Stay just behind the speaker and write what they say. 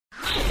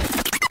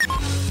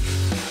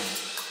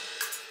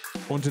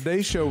On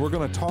today's show, we're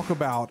going to talk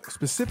about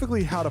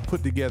specifically how to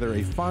put together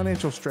a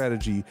financial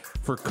strategy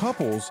for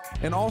couples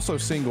and also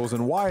singles,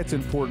 and why it's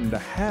important to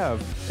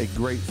have a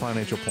great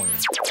financial plan.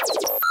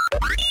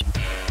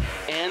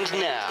 And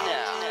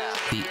now,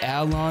 the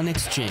Allon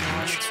Exchange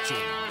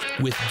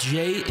with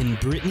Jay and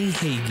Brittany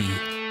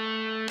Hagee.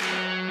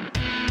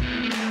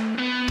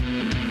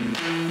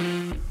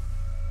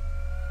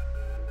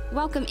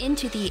 Welcome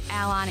into the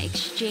Allon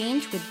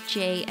Exchange with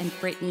Jay and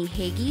Brittany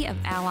Hagee of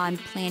Allon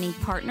Planning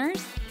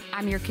Partners.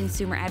 I'm your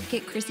consumer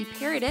advocate, Chrissy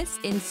Paradis,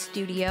 in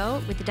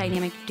studio with the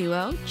dynamic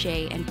duo,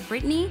 Jay and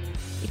Brittany.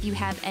 If you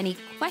have any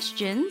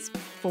questions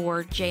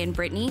for Jay and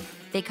Brittany,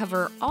 they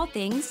cover all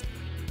things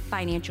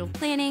financial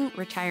planning,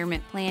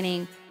 retirement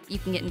planning. You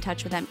can get in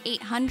touch with them,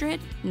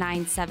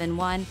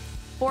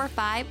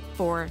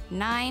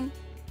 800-971-4549.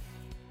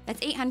 That's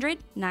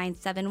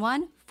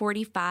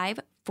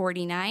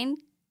 800-971-4549.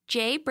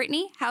 Jay,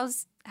 Brittany,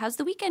 how's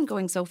the weekend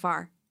going so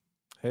far?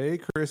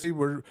 Hey, Chrissy,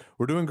 we're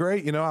doing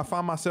great. You know, I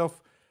find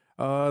myself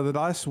the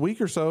last week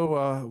or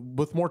so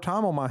with more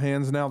time on my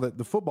hands now that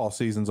the football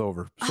season's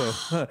over.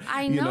 So,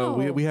 I know.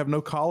 You know, we have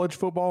no college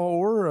football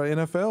or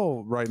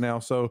NFL right now.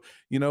 So,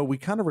 you know, we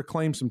kind of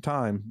reclaim some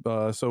time.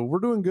 So we're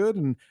doing good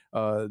and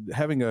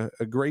having a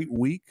great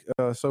week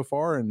so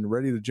far, and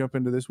ready to jump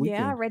into this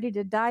weekend. Yeah, ready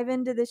to dive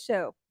into the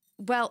show.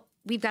 Well,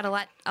 we've got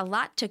a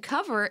lot to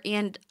cover,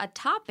 and a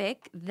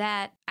topic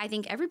that I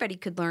think everybody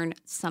could learn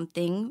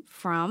something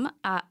from.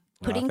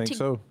 Putting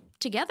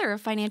together a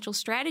financial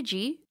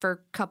strategy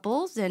for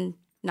couples and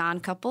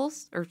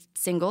non-couples or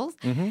singles.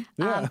 Mm-hmm.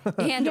 Yeah.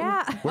 And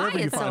why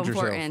it's so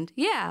important.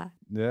 Yeah.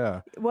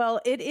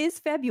 Well, it is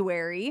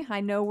February.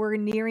 I know we're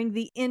nearing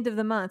the end of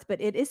the month, but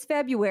it is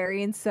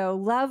February. And so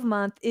Love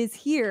Month is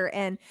here.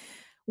 And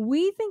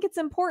we think it's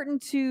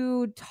important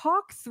to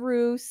talk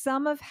through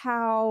some of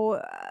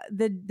how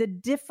the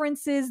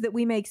differences that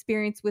we may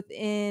experience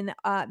within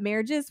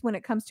marriages when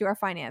it comes to our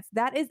finance.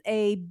 That is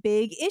a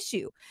big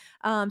issue.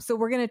 So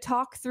we're going to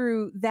talk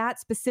through that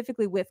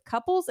specifically with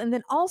couples, and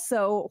then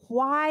also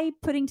why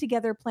putting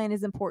together a plan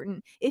is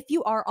important if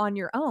you are on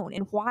your own,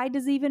 and why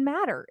does it even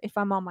matter if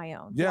I'm on my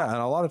own. Yeah. And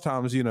a lot of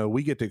times, you know,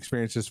 we get to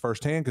experience this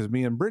firsthand because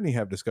me and Brittany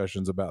have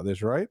discussions about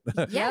this, right?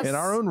 Yes. In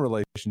our own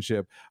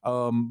relationship.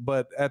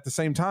 But at the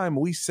same time,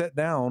 we sit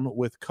down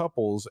with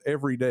couples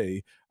every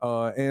day.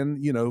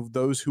 And, you know,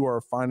 those who are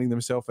finding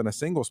themselves in a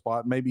single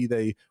spot, maybe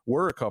they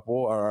were a couple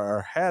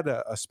or had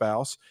a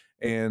spouse,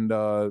 and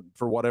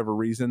for whatever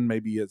reason,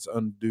 maybe it's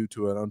due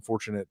to an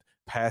unfortunate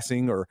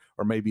passing, or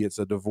maybe it's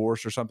a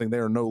divorce or something. They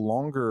are no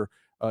longer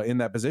in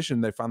that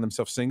position. They find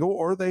themselves single,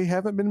 or they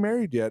haven't been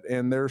married yet,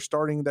 and they're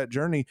starting that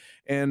journey.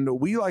 And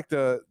we like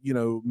to, you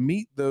know,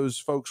 meet those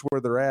folks where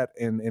they're at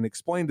and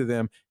explain to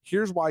them,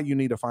 here's why you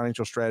need a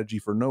financial strategy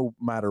for no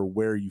matter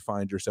where you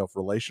find yourself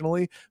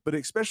relationally, but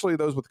especially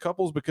those with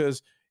couples,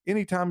 because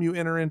anytime you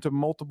enter into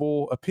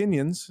multiple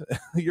opinions,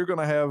 you're going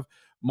to have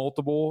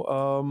multiple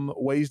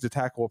ways to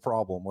tackle a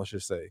problem, let's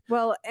just say.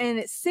 Well,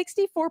 and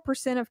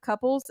 64% of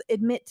couples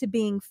admit to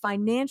being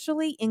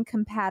financially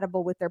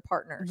incompatible with their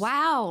partners.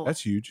 Wow.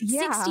 That's huge.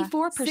 Yeah,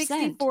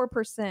 64%.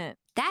 64%.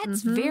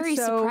 That's very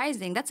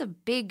surprising. That's a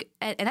big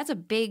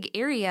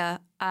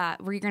area where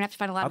you're going to have to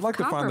find a lot of compromise. I'd like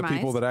to find the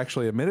people that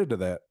actually admitted to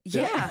that.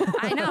 Yeah,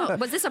 I know.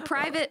 Was this a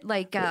private,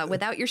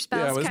 without your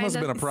spouse? Yeah, this must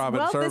have been a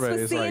private survey.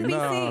 This was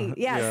CNBC. Like,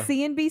 yeah,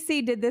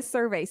 CNBC did this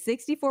survey.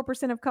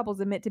 64% of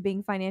couples admit to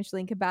being financially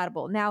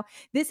incompatible. Now,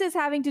 this is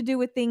having to do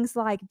with things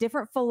like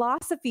different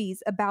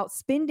philosophies about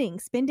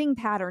spending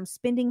patterns,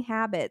 spending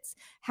habits,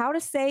 how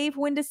to save,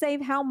 when to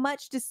save, how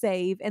much to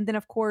save. And then,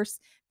 of course,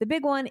 the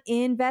big one,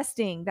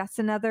 investing. That's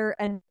another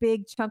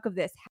big chunk of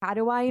this. How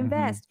do I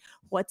invest?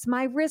 Mm-hmm. What's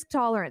my risk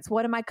tolerance?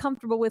 What am I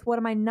comfortable with? What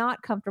am I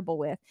not comfortable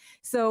with?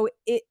 So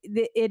it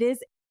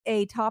is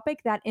a topic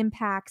that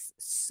impacts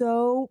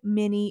so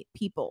many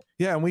people.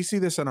 Yeah, and we see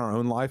this in our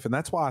own life, and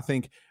that's why I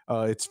think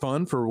it's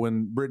fun for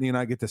when Brittany and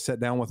I get to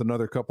sit down with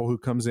another couple who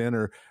comes in,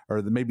 or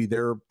maybe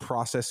they're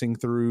processing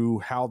through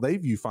how they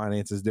view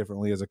finances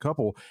differently as a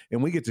couple,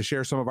 and we get to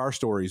share some of our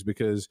stories,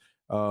 because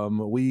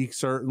we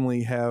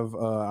certainly have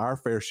our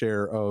fair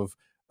share of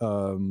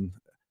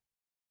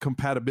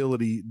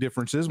compatibility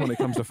differences when it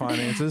comes to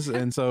finances.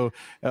 And so,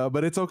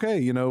 but it's okay.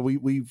 You know,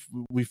 we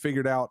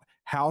figured out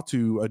how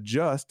to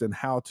adjust and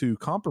how to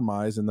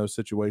compromise in those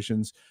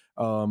situations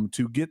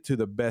to get to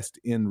the best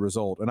end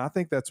result. And I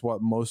think that's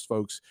what most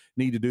folks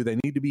need to do. They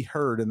need to be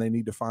heard, and they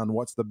need to find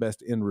what's the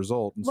best end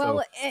result.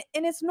 And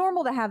and it's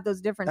normal to have those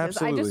differences.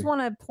 Absolutely. I just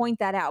want to point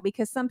that out,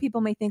 because some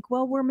people may think,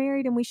 well, we're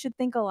married and we should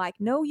think alike.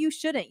 No, you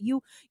shouldn't.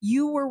 You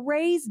were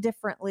raised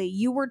differently.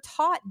 You were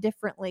taught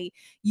differently.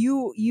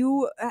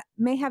 You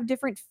may have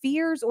different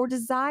fears or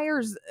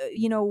desires,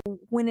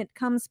 when it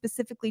comes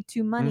specifically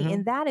to money, Mm-hmm.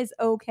 and that is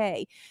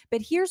okay.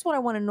 But here's what I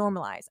want to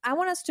normalize. I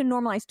want us to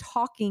normalize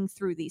talking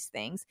through these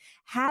things,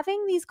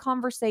 having these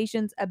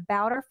conversations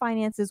about our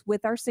finances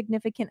with our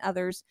significant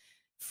others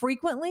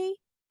frequently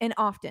and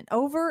often,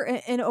 over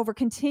and over,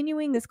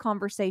 continuing this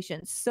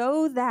conversation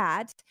so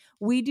that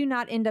we do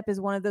not end up as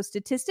one of those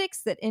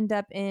statistics that end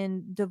up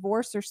in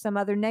divorce or some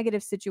other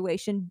negative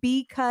situation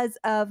because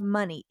of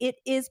money. It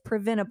is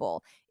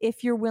preventable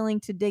if you're willing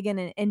to dig in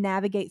and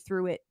navigate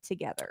through it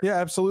together. Yeah,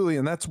 absolutely.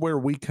 And that's where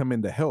we come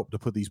in to help to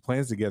put these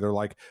plans together.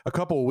 Like a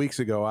couple of weeks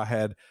ago, I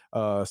had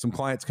some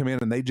clients come in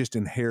and they just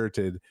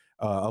inherited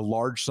a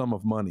large sum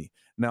of money.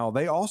 Now,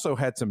 they also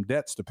had some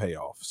debts to pay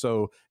off.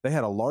 So they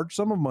had a large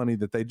sum of money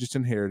that they just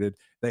inherited.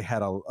 They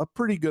had a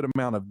pretty good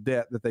amount of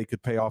debt that they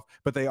could pay off,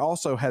 but they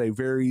also had a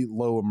very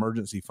low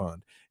emergency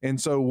fund.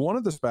 And so one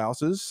of the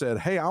spouses said,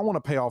 hey, I want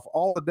to pay off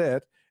all the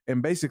debt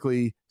and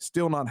basically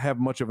still not have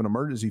much of an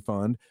emergency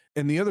fund.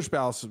 And the other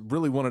spouse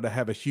really wanted to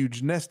have a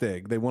huge nest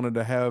egg. They wanted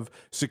to have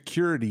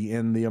security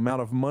in the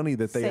amount of money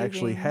that they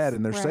actually had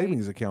in their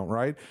savings account,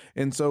 right?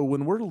 And so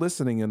when we're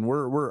listening and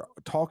we're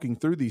talking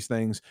through these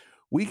things,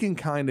 we can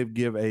kind of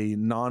give a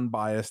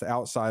non-biased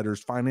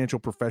outsider's financial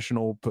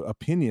professional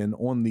opinion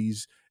on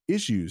these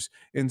issues.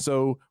 And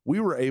so we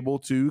were able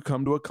to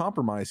come to a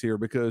compromise here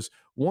because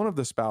one of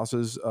the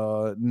spouses'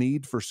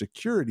 need for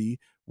security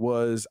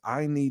was,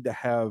 I need to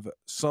have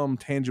some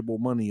tangible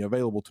money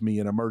available to me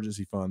in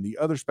emergency fund. The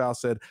other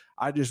spouse said,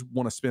 I just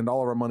want to spend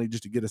all of our money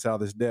just to get us out of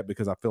this debt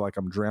because I feel like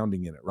I'm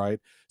drowning in it, right?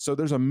 So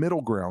there's a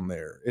middle ground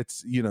there.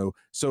 It's,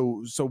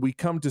 so we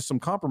come to some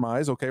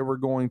compromise. Okay, we're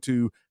going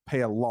to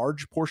pay a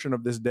large portion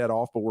of this debt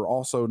off, but we're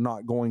also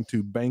not going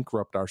to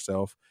bankrupt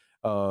ourselves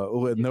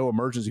with no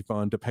emergency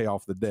fund to pay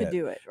off the debt. To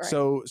do it, right.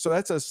 So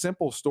that's a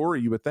simple story,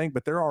 you would think,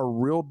 but there are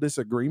real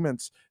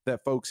disagreements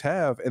that folks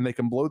have, and they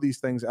can blow these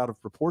things out of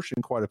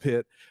proportion quite a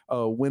bit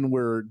when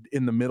we're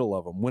in the middle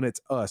of them, when it's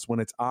us, when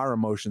it's our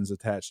emotions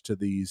attached to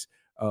these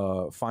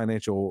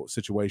financial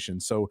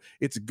situations. So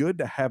it's good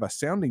to have a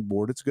sounding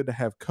board. It's good to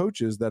have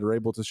coaches that are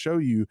able to show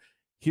you,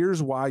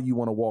 here's why you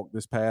want to walk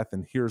this path,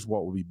 and here's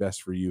what will be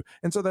best for you.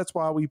 And so that's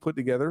why we put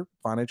together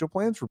financial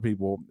plans for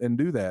people and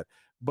do that.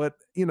 But,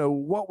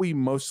 what we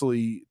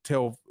mostly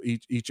tell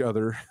each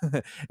other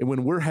and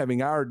when we're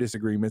having our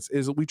disagreements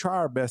is we try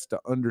our best to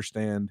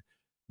understand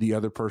the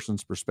other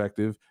person's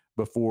perspective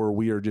before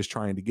we are just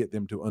trying to get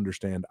them to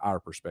understand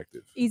our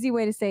perspective. Easy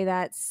way to say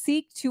that: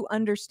 seek to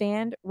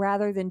understand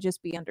rather than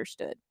just be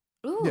understood.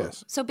 Ooh.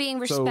 Yes. So being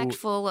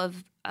respectful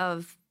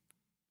of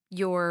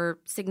your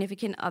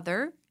significant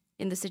other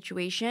in the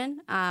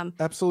situation.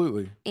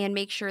 Absolutely. And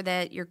make sure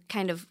that you're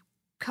kind of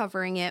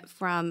covering it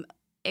from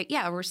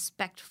a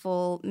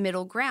respectful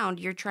middle ground.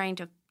 You're trying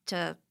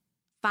to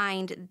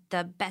find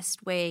the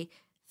best way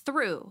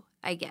through,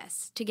 I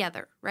guess,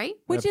 together, right?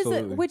 Which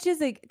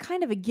is a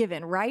kind of a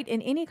given, right?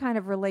 In any kind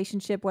of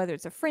relationship, whether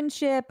it's a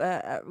friendship,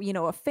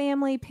 a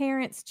family,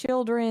 parents,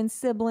 children,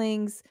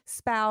 siblings,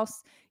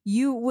 spouse,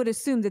 you would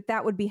assume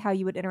that would be how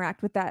you would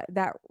interact with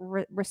that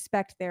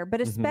respect there. But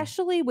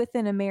especially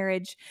within a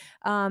marriage,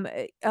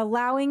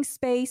 allowing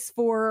space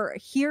for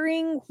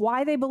hearing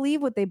why they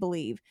believe what they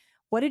believe.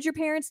 What did your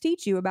parents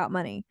teach you about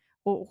money?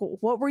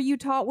 What were you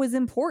taught was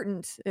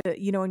important,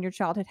 in your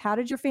childhood? How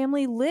did your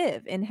family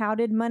live? And how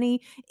did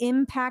money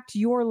impact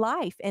your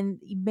life? And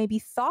maybe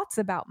thoughts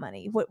about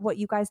money, what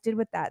you guys did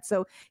with that.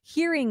 So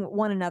hearing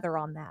one another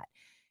on that.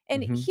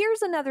 And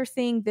here's another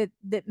thing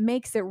that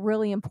makes it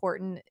really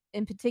important,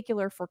 in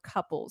particular for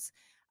couples.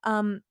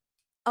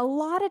 A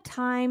lot of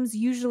times,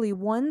 usually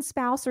one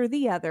spouse or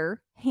the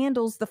other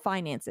handles the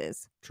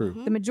finances.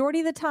 True. The majority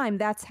of the time,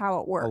 that's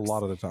how it works. A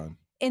lot of the time.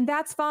 And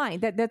that's fine.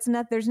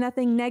 There's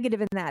nothing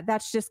negative in that.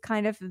 That's just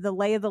kind of the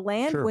lay of the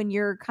land. Sure. When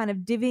you're kind of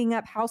divvying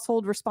up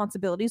household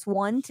responsibilities.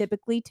 One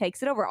typically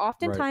takes it over.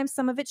 Oftentimes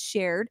some of it's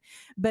shared,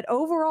 but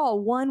overall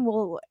one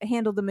will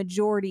handle the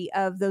majority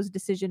of those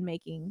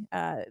decision-making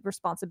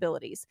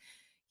responsibilities.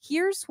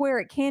 Here's where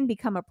it can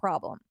become a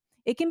problem.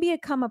 It can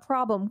become a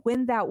problem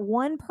when that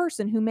one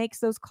person who makes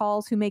those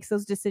calls, who makes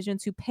those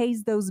decisions, who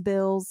pays those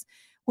bills,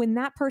 when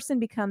that person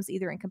becomes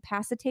either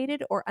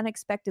incapacitated or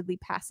unexpectedly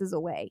passes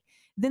away.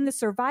 Then the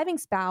surviving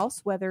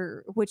spouse,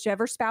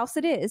 whichever spouse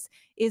it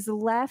is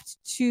left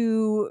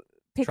to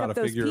pick up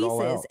those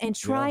pieces and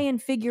try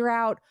and figure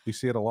out, you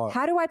see it a lot.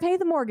 How do I pay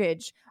the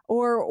mortgage?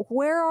 Or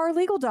where are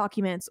legal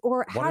documents?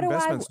 Or how do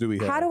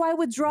I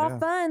withdraw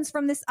funds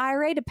from this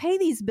IRA to pay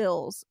these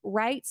bills?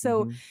 Right.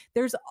 So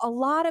there's a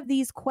lot of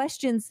these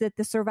questions that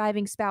the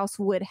surviving spouse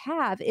would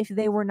have if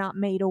they were not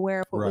made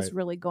aware of what was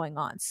really going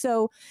on.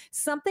 So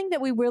something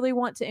that we really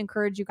want to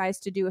encourage you guys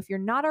to do, if you're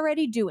not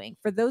already doing,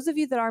 for those of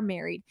you that are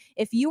married,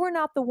 if you are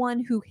not the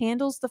one who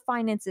handles the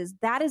finances,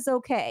 that is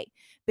okay.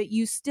 But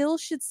you still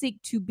should seek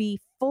to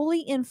be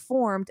fully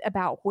informed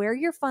about where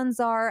your funds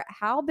are,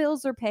 how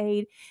bills are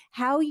paid,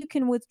 how you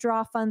can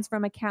withdraw funds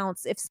from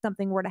accounts if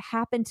something were to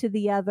happen to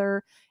the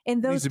other,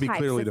 and those needs to be types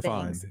clearly of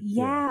defined. Things.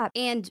 Yeah.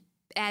 And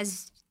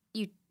as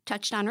you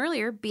touched on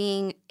earlier,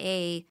 being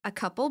a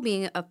couple,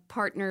 being a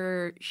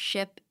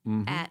partnership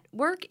at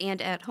work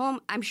and at home,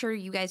 I'm sure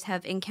you guys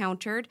have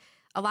encountered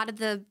a lot of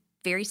the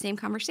very same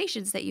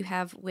conversations that you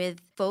have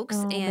with folks.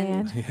 Oh,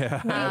 and man.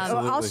 Yeah,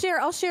 Well,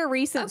 I'll share a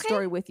recent Okay.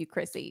 story with you,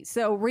 Chrissy.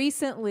 So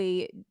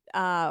recently,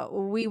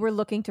 we were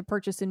looking to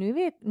purchase a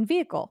new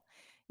vehicle.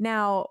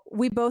 Now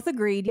we both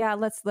agreed, yeah,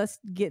 let's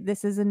get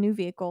this as a new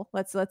vehicle.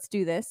 Let's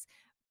do this.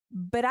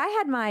 But I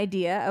had my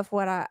idea of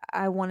what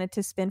I wanted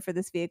to spend for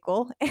this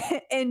vehicle,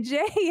 and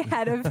Jay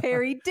had a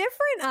very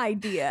different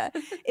idea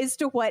as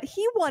to what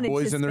he wanted to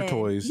Boys spend. and their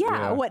toys. Yeah,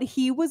 Yeah. what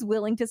he was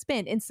willing to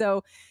spend. And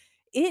so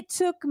it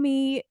took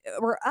me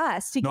or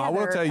us No, together. I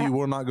will tell you,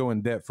 we'll not go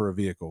in debt for a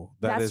vehicle.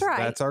 That's right.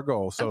 That's our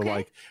goal. So Okay.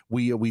 like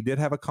we did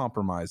have a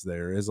compromise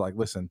there. Is like,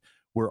 listen,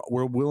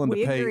 we're willing to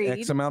We pay agreed.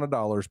 X amount of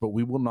dollars, but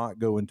we will not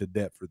go into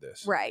debt for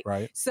this. Right.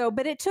 Right. So,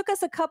 but it took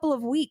us a couple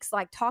of weeks,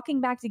 like talking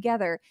back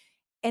together.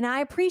 And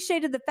I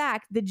appreciated the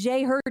fact that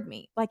Jay heard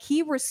me. Like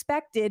he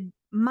respected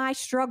my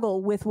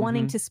struggle with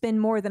wanting to spend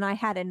more than I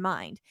had in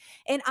mind.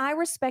 And I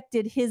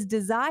respected his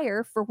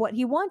desire for what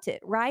he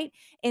wanted, right?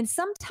 And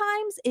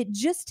sometimes it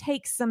just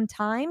takes some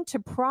time to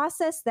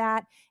process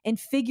that and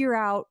figure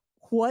out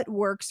what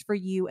works for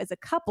you as a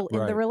couple in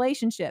the Right.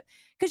 relationship.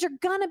 Because you're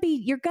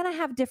gonna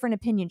have different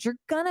opinions. You're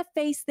gonna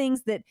face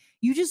things that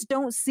you just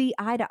don't see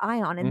eye to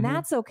eye on. And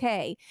that's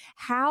okay.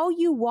 How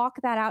you walk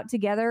that out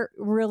together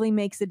really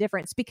makes a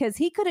difference, because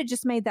he could have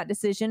just made that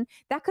decision.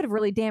 That could have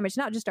really damaged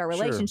not just our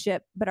Sure.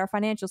 relationship, but our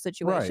financial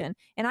situation.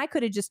 And I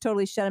could have just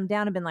totally shut him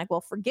down and been like,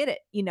 well, forget it.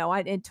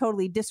 And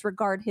totally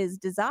disregard his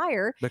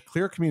desire. But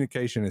clear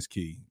communication is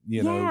key.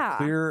 You know, Yeah.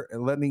 clear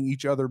and letting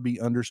each other be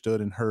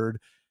understood and heard.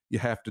 You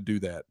have to do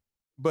that.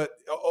 But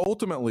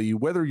ultimately,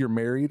 whether you're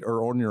married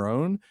or on your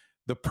own,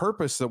 the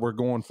purpose that we're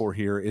going for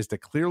here is to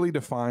clearly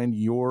define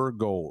your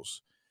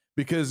goals.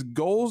 Because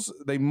goals,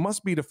 they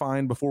must be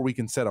defined before we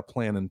can set a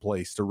plan in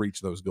place to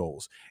reach those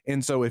goals.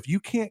 And so if you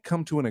can't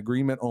come to an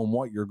agreement on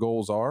what your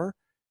goals are,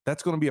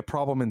 that's going to be a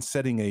problem in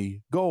setting a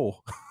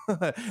goal.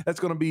 That's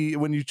going to be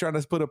when you're trying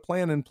to put a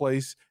plan in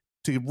place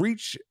to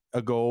reach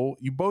a goal,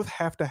 you both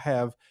have to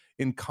have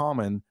in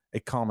common a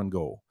common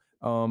goal.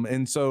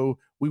 And so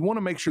we want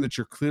to make sure that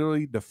you're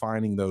clearly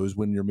defining those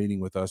when you're meeting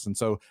with us. And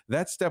so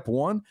that's step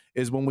one,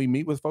 is when we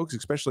meet with folks,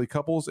 especially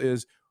couples,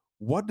 is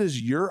what does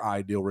your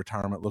ideal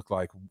retirement look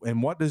like?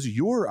 And what does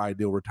your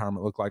ideal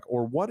retirement look like?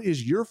 Or what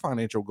is your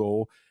financial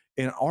goal?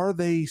 And are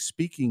they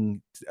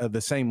speaking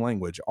the same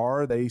language?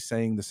 Are they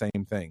saying the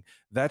same thing?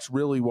 That's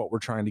really what we're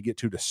trying to get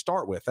to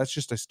start with. That's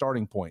just a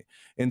starting point.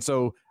 And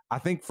so I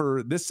think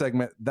for this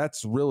segment,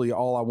 that's really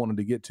all I wanted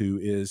to get to,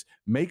 is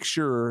make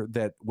sure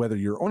that whether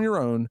you're on your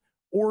own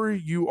or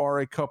you are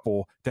a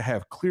couple, to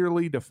have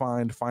clearly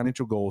defined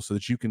financial goals so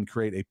that you can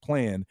create a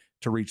plan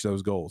to reach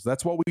those goals.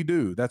 That's what we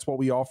do. That's what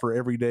we offer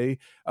every day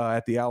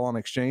at the Allon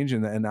Exchange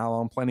and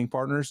Allon Planning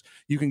Partners.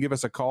 You can give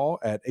us a call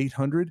at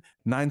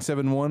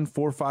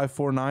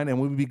 800-971-4549, and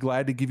we would be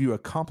glad to give you a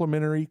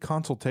complimentary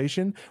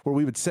consultation where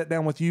we would sit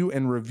down with you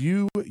and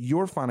review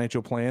your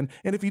financial plan.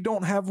 And if you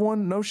don't have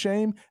one, no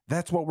shame.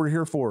 That's what we're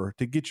here for,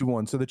 to get you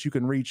one so that you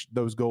can reach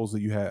those goals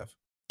that you have.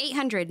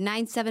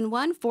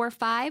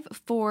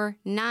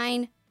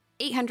 800-971-4549,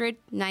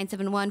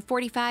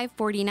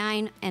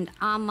 800-971-4549, and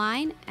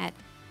online at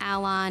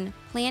Allon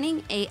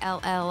Planning,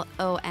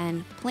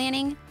 ALLON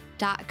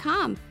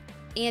planning.com.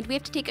 And we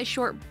have to take a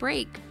short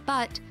break,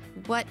 but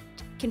what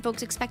can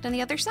folks expect on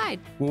the other side?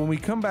 Well, when we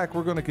come back,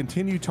 we're going to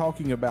continue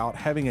talking about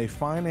having a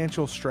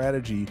financial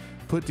strategy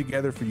put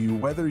together for you,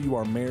 whether you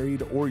are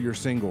married or you're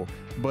single.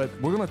 But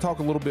we're going to talk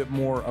a little bit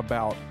more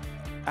about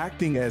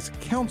acting as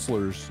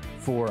counselors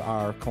for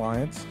our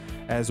clients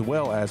as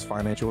well as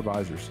financial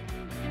advisors.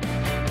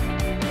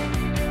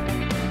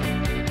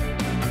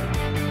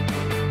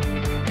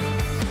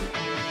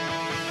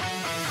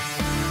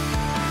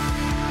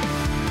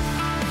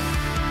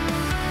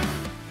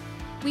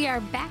 We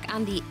are back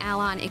on the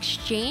Allon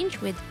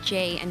Exchange with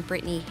Jay and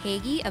Brittany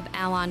Hagee of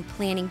Allon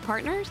Planning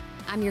Partners.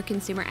 I'm your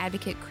consumer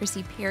advocate,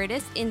 Chrissy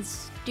Paradis, in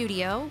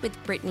studio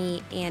with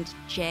Brittany and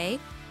Jay.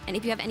 And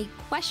if you have any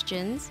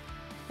questions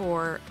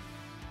for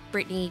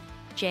Brittany,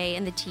 Jay,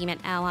 and the team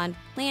at Allon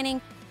Planning,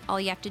 all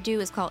you have to do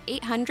is call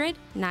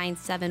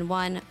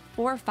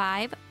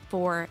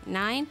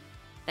 800-971-4549.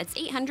 That's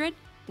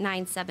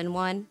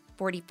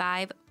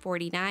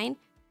 800-971-4549.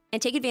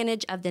 And take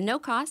advantage of the no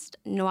cost,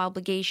 no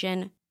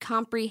obligation,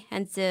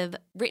 comprehensive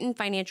written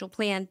financial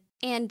plan.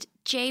 And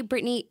Jay,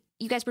 Brittany,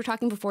 you guys were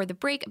talking before the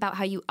break about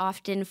how you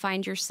often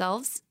find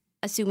yourselves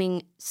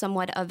assuming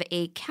somewhat of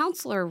a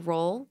counselor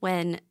role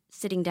when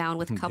sitting down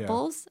with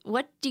couples. Yeah.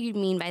 What do you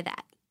mean by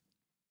that?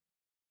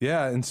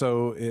 Yeah. And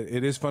so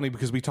it is funny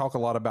because we talk a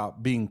lot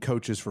about being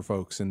coaches for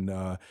folks and,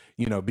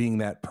 being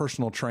that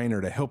personal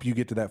trainer to help you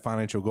get to that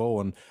financial goal.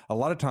 And a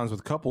lot of times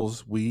with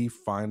couples, we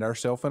find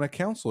ourselves in a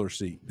counselor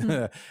seat.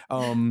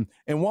 And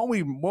what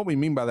we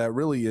mean by that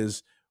really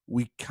is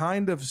we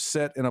kind of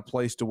set in a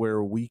place to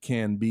where we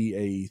can be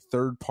a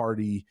third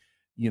party,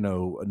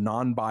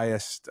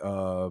 non-biased,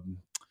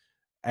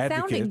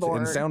 advocate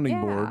and sounding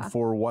board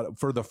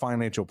for the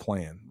financial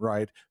plan,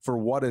 right? For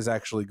what is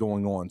actually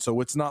going on. So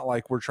it's not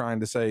like we're trying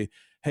to say,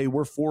 hey,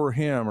 we're for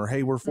him, or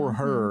hey, we're for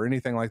her, or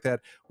anything like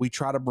that. We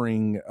try to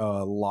bring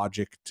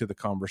logic to the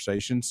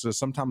conversation. So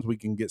sometimes we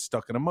can get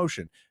stuck in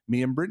emotion.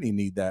 Me and Brittany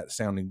need that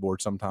sounding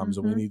board sometimes,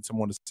 and we need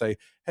someone to say,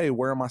 hey,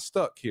 where am I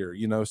stuck here?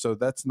 So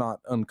that's not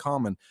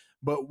uncommon.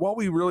 But what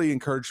we really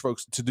encourage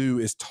folks to do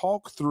is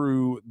talk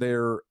through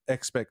their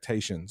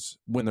expectations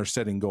when they're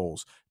setting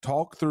goals.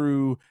 Talk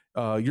through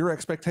your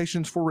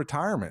expectations for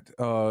retirement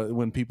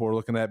when people are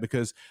looking at it,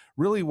 because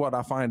really what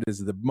I find is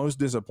the most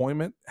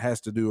disappointment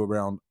has to do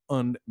around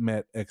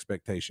unmet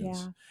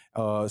expectations.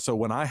 So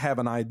when I have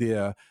an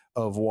idea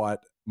of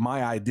what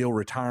my ideal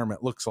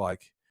retirement looks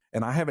like,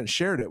 and I haven't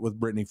shared it with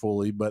Brittany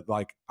fully, but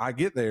like I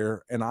get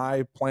there and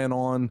I plan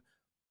on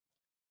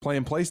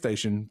playing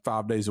PlayStation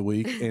 5 days a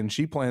week, and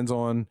she plans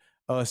on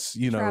us,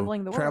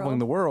 traveling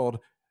the world.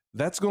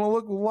 That's going to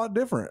look a lot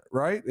different,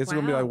 right? It's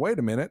going to be like, wait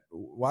a minute,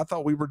 well, I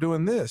thought we were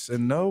doing this,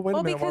 and no, wait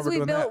a minute,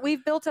 because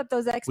we've built up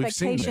those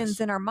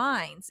expectations in our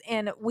minds,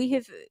 and we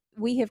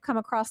have come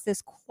across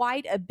this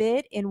quite a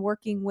bit in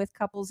working with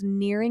couples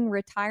nearing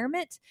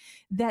retirement,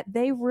 that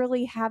they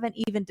really haven't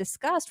even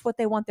discussed what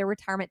they want their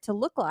retirement to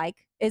look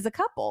like as a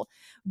couple.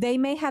 They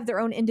may have their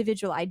own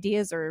individual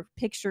ideas or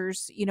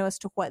pictures, as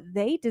to what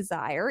they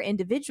desire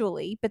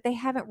individually, but they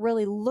haven't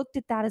really looked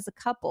at that as a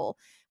couple.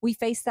 We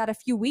faced that a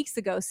few weeks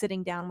ago,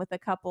 sitting down with a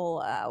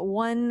couple.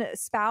 One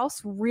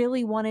spouse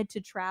really wanted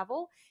to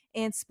travel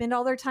and spend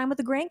all their time with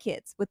the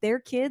grandkids, with their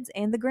kids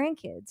and the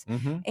grandkids.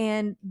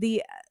 And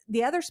the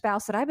other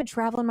spouse said, I've been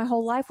traveling my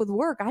whole life with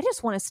work. I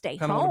just want to stay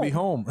home. I want to be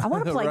home. I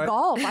want to play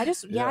golf. I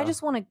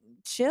just want to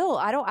chill.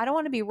 I don't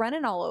want to be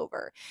running all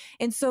over.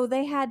 And so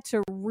they had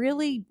to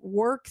really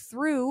work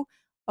through,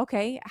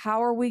 okay,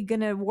 how are we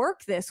going to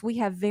work this? We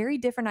have very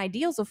different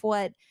ideals of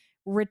what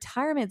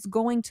retirement's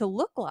going to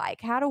look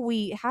like. How do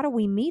we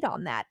meet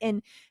on that?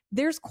 And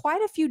there's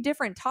quite a few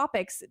different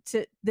topics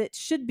that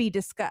should be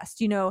discussed.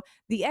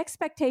 The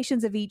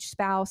expectations of each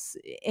spouse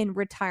in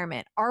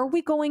retirement. Are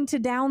we going to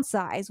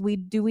downsize?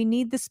 Do we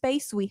need the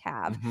space we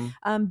have?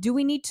 Do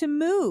we need to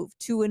move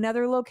to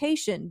another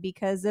location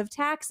because of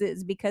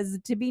taxes, because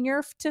to be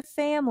near to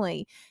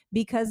family,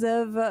 because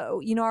of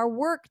our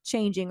work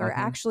changing, or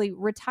actually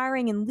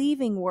retiring and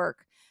leaving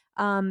work?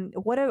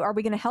 What are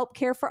we going to help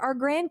care for our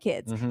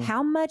grandkids?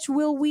 How much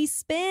will we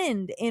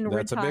spend in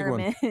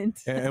retirement? A big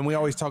one. And we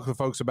always talk to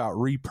folks about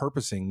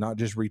repurposing, not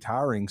just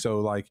retiring. So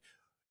like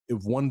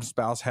if one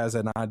spouse has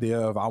an idea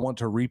of, I want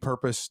to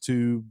repurpose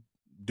to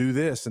do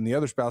this, and the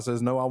other spouse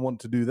says, no, I want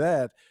to do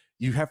that,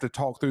 you have to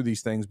talk through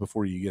these things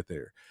before you get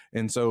there.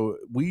 And so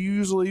we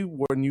usually,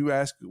 when you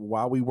ask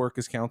why we work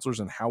as counselors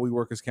and how we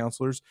work as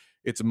counselors,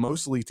 it's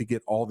mostly to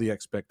get all the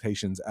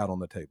expectations out on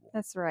the table.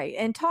 That's right.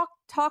 And talk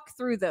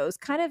through those,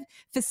 kind of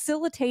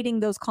facilitating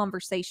those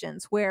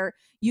conversations where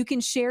you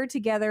can share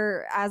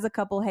together as a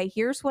couple, hey,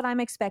 here's what I'm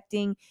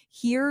expecting.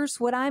 Here's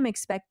what I'm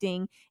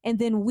expecting. And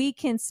then we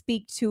can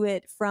speak to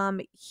it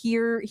from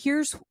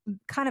here's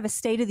kind of a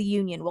state of the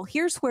union. Well,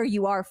 here's where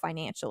you are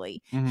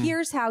financially.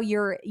 Here's how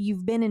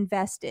you've been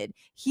invested.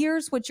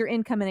 Here's what your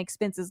income and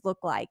expenses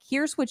look like.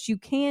 Here's what you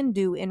can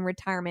do in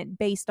retirement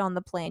based on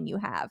the plan you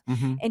have,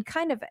 and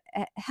kind of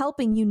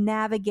helping you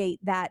navigate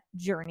that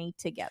journey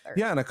together.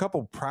 Yeah. And a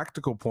couple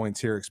practical points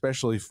here,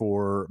 especially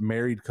for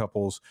married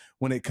couples,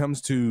 when it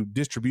comes to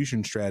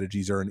distribution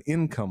strategies or an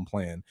income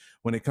plan,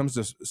 when it comes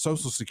to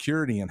Social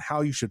Security and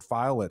how you should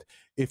file it.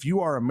 If you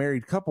are a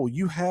married couple,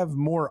 you have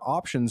more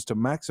options to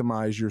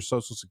maximize your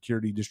Social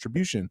Security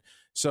distribution.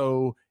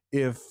 So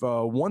if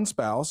one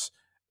spouse,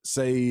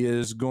 say,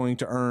 is going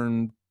to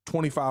earn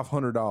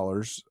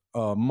 $2,500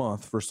 a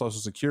month for Social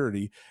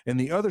Security, and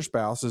the other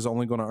spouse is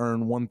only going to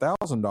earn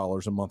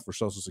 $1,000 a month for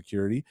Social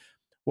Security,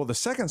 well, the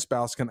second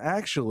spouse can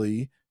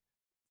actually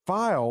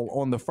file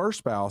on the first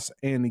spouse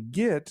and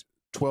get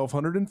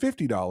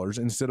 $1,250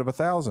 instead of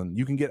 $1,000.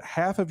 You can get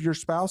half of your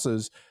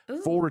spouse's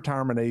full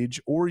retirement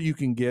age, or you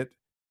can get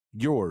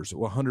yours,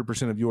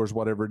 100% of yours,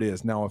 whatever it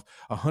is. Now, if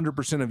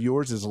 100% of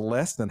yours is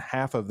less than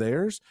half of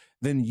theirs,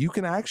 then you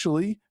can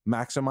actually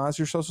maximize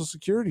your Social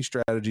Security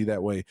strategy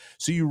that way.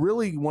 So you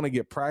really want to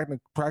get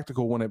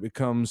practical when it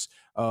becomes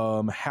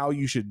how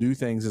you should do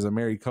things as a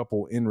married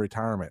couple in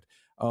retirement.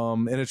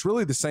 And it's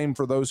really the same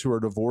for those who are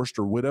divorced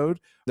or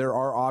widowed. There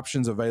are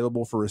options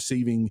available for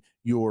receiving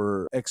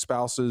your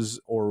ex-spouses,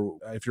 or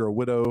if you're a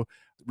widow,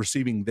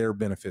 receiving their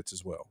benefits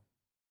as well.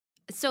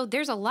 So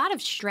there's a lot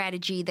of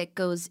strategy that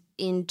goes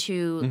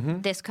into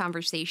this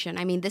conversation.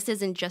 I mean, this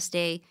isn't just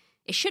it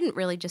shouldn't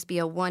really just be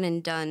a one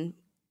and done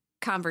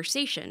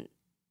conversation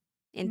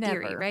in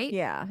theory, right?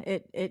 Yeah,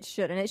 it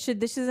should. And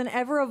this is an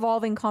ever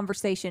evolving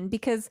conversation,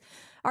 because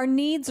our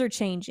needs are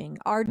changing.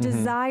 Our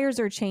desires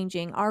are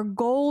changing. Our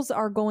goals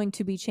are going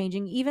to be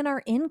changing. Even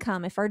our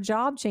income, if our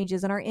job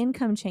changes and our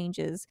income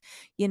changes,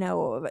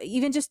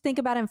 even just think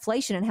about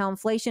inflation and how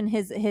inflation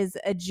has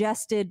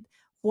adjusted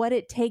what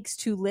it takes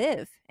to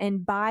live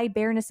and buy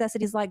bare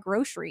necessities like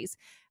groceries.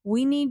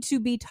 We need to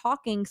be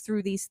talking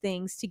through these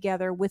things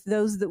together with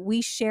those that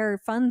we share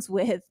funds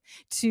with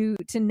to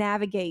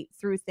navigate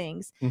through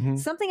things. Mm-hmm.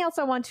 Something else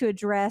I want to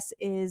address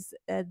is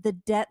the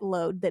debt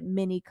load that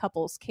many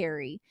couples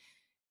carry.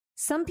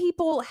 Some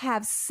people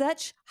have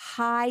such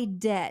high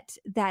debt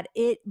that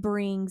it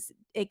brings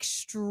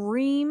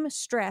extreme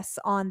stress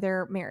on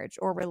their marriage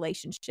or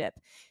relationship.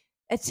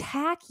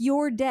 Attack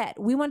your debt.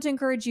 We want to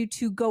encourage you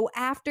to go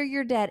after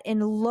your debt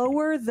and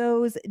lower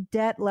those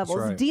debt levels.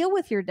 Right. Deal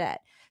with your debt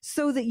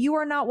so that you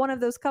are not one of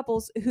those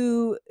couples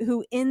who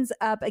ends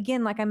up,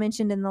 again, like I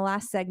mentioned in the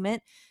last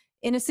segment,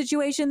 in a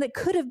situation that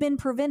could have been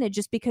prevented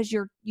just because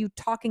you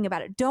talking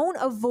about it. Don't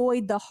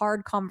avoid the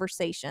hard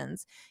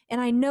conversations. And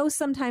I know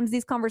sometimes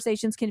these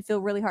conversations can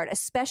feel really hard,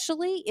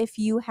 especially if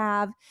you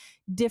have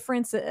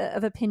difference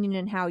of opinion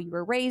in how you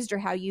were raised or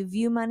how you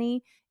view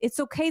money. It's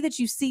okay that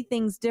you see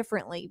things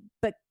differently,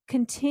 but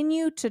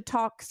continue to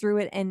talk through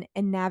it and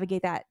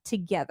navigate that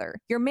together.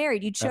 You're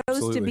married. You chose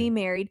Absolutely. to be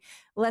married.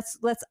 Let's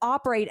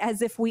operate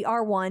as if we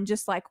are one,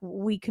 just like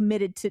we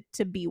committed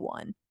to be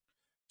one.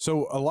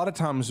 So a lot of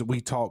times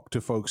we talk to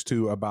folks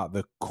too about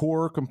the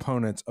core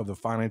components of the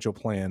financial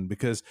plan,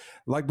 because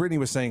like Brittany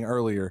was saying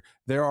earlier,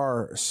 there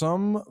are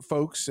some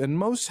folks in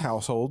most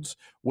households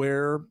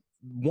where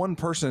one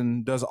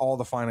person does all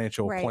the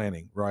financial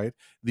planning, right?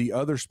 The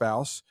other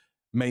spouse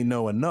may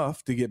know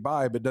enough to get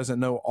by, but doesn't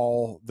know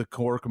all the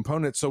core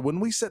components. So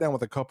when we sit down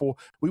with a couple,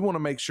 we want to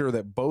make sure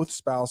that both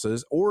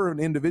spouses or an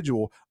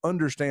individual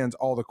understands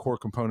all the core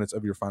components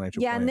of your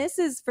financial plan. And this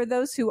is for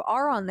those who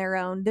are on their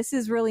own. This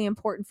is really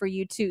important for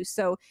you too.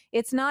 So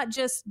it's not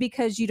just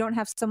because you don't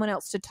have someone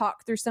else to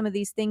talk through some of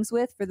these things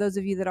with. For those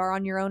of you that are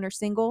on your own or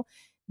single,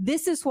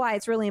 this is why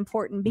it's really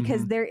important,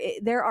 because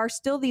there are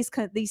still these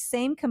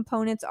same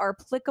components are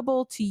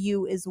applicable to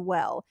you as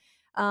well.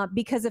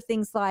 Because of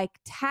things like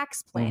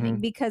tax planning,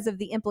 because of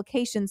the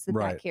implications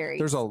that carries.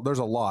 There's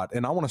a lot,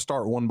 and I want to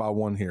start one by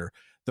one here.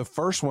 The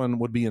first one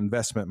would be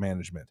investment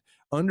management.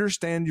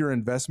 Understand your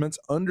investments,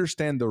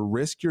 understand the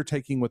risk you're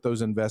taking with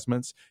those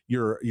investments,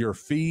 your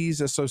fees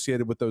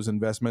associated with those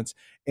investments,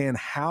 and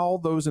how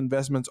those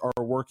investments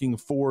are working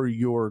for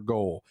your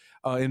goal.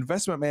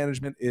 Investment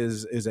management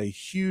is a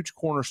huge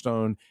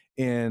cornerstone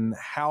in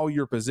how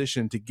you're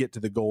positioned to get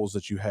to the goals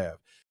that you have.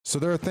 So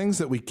there are things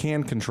that we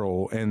can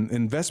control, and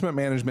investment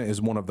management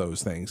is one of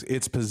those things.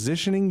 It's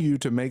positioning you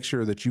to make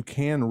sure that you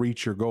can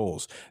reach your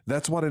goals.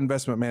 That's what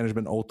investment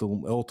management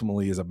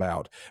ultimately is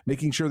about.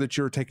 Making sure that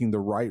you're taking the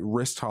right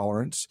risk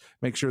tolerance,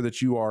 make sure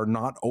that you are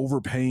not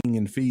overpaying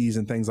in fees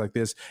and things like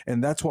this.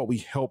 And that's what we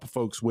help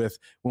folks with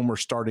when we're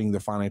starting the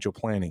financial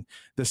planning.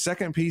 The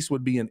second piece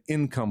would be an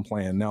income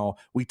plan. Now,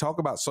 we talked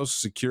about Social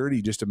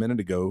Security just a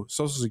minute ago.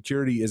 Social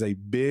Security is a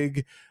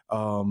big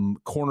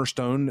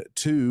cornerstone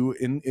to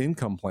an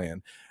income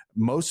plan.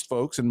 Most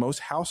folks in most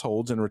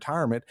households in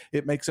retirement,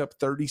 it makes up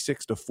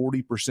 36 to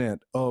 40%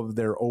 of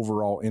their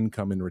overall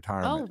income in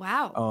retirement. Oh,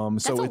 wow.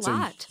 So That's a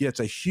lot. it's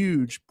a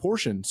huge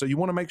portion. So you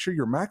want to make sure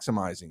you're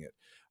maximizing it.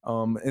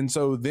 And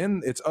so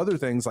then it's other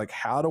things like,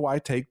 how do I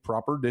take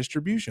proper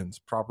distribution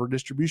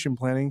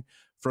planning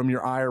from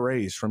your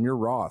IRAs, from your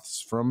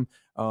Roths, from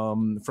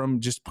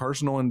just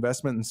personal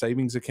investment and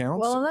savings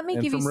accounts. Well, let me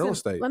give you real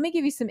estate. Let me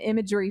give you some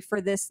imagery for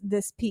this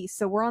piece.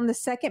 So we're on the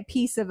second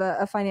piece of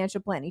a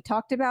financial plan. You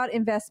talked about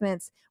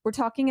investments. We're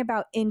talking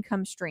about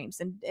income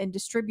streams and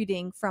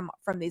distributing from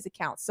these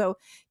accounts. So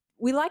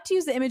we like to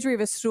use the imagery of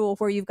a stool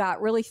where you've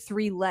got really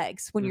three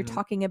legs when you're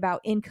talking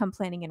about income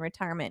planning and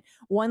retirement.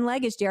 One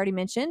leg, as Jay already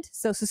mentioned,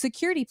 Social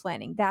Security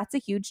planning. That's a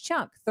huge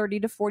chunk.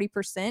 30 to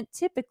 40%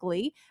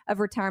 typically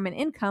of retirement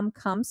income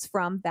comes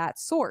from that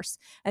source.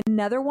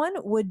 Another one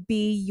would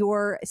be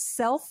your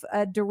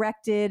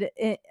self-directed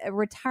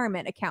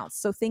retirement accounts.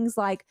 So things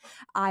like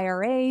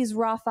IRAs,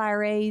 Roth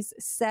IRAs,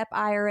 SEP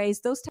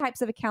IRAs, those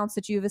types of accounts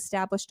that you've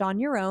established on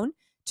your own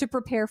to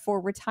prepare for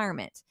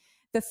retirement.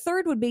 The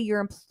third would be your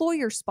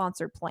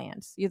employer-sponsored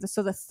plans.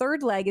 So the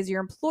third leg is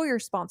your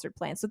employer-sponsored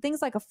plan. So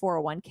things like a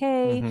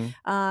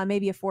 401k,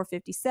 maybe a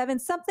 457,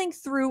 something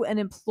through an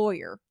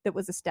employer that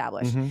was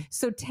established.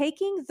 So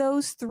taking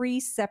those three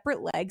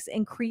separate legs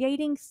and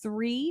creating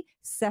three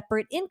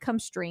separate income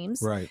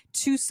streams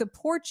to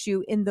support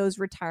you in those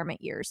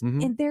retirement years.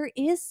 And there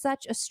is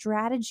such a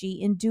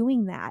strategy in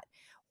doing that.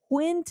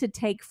 When to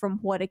take from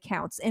what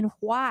accounts and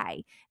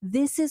why.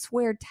 This is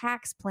where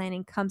tax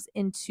planning comes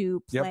into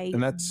play. Yep,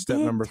 and that's step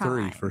number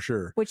 3 for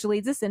sure. Which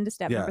leads us into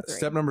step number 3.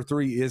 Step number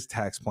 3 is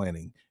tax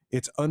planning.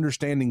 It's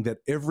understanding that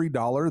every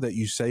dollar that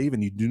you save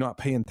and you do not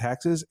pay in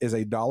taxes is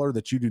a dollar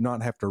that you do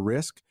not have to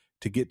risk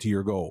to get to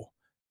your goal.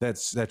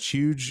 That's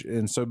huge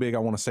and so big, I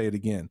want to say it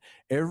again.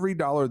 Every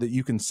dollar that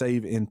you can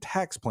save in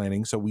tax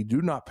planning, so we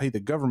do not pay the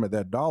government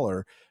that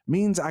dollar,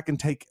 means I can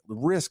take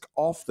risk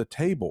off the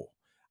table.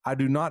 I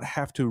do not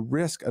have to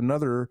risk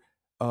another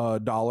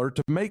dollar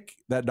to make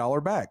that dollar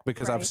back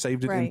because I've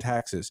saved it in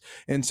taxes.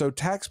 And so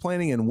tax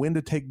planning and when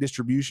to take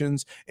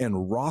distributions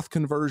and Roth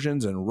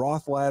conversions and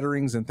Roth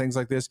ladderings and things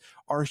like this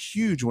are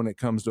huge when it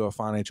comes to a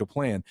financial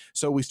plan.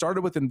 So we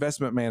started with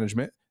investment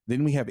management.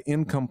 Then we have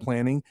income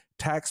planning,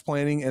 tax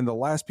planning, and the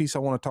last piece I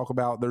want to talk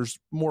about, there's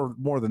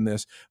more than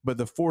this, but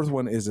the fourth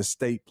one is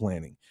estate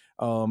planning.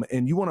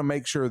 And you want to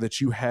make sure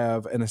that you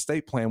have an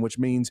estate plan, which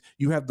means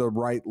you have the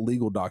right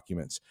legal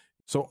documents.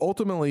 So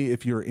ultimately,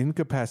 if you're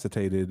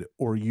incapacitated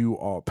or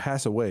you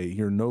pass away,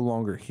 you're no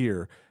longer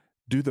here,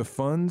 do the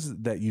funds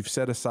that you've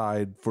set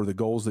aside for the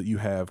goals that you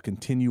have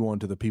continue on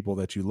to the people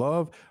that you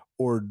love,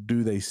 or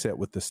do they sit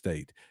with the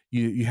state?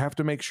 You have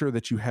to make sure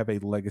that you have a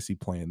legacy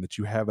plan, that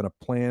you have a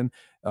plan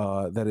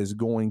that is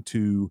going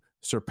to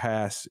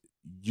surpass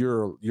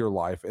your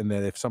life, and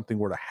that if something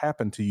were to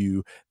happen to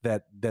you,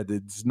 that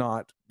it's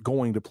not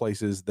going to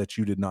places that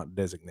you did not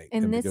designate.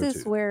 And this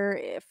is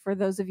where, for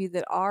those of you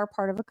that are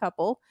part of a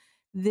couple,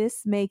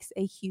 this makes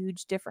a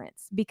huge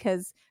difference,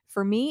 because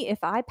for me,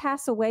 if I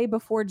pass away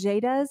before Jay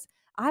does,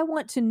 I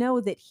want to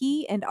know that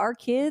he and our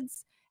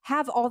kids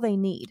have all they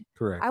need.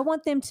 Correct. I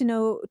want them to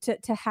know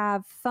to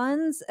have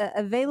funds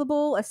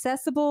available,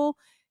 accessible,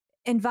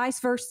 and vice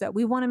versa.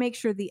 We want to make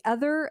sure the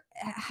other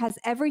has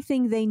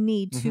everything they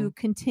need to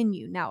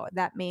continue. Now,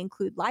 that may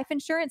include life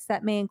insurance.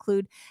 That may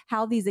include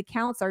how these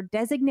accounts are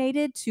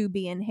designated to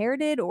be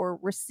inherited or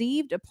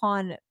received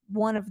upon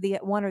one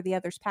or the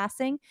other's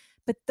passing.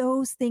 But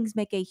those things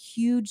make a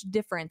huge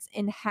difference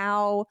in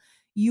how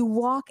you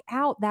walk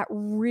out that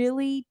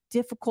really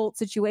difficult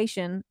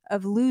situation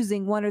of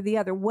losing one or the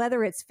other,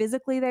 whether it's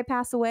physically they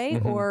pass away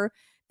or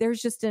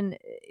there's just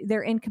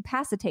they're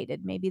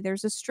incapacitated. Maybe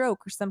there's a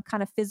stroke or some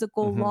kind of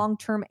physical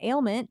long-term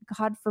ailment,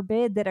 God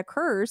forbid, that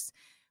occurs.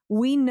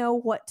 We know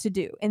what to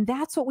do. And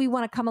that's what we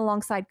want to come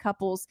alongside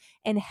couples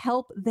and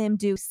help them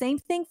do. Same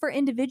thing for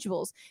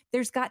individuals.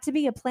 There's got to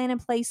be a plan in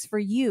place for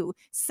you.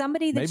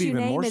 Somebody that maybe you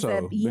name as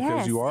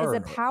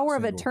a power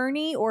of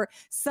attorney, or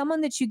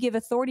someone that you give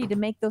authority to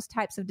make those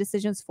types of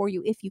decisions for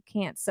you if you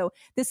can't. So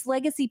this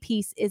legacy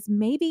piece is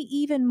maybe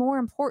even more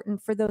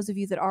important for those of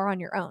you that are on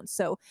your own.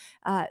 So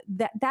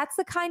that's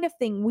the kind of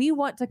thing we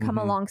want to come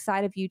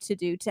alongside of you to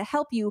do, to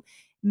help you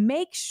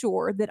make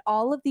sure that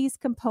all of these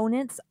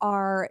components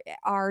are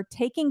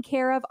taken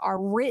care of,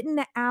 are written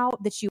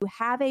out, that you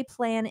have a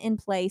plan in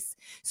place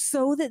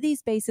so that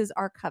these bases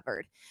are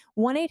covered.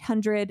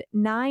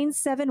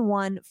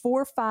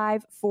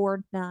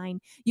 1-800-971-4549.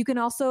 You can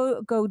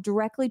also go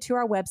directly to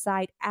our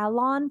website,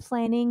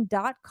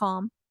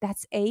 allonplanning.com.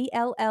 That's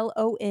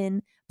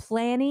ALLON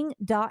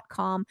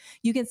planning.com.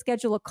 You can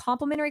schedule a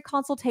complimentary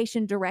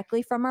consultation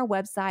directly from our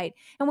website.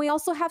 And we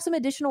also have some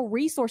additional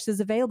resources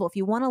available. If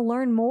you want to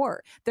learn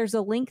more, there's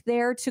a link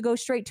there to go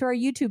straight to our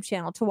YouTube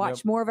channel to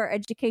watch more of our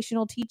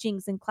educational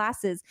teachings and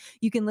classes.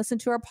 You can listen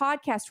to our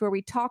podcast where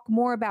we talk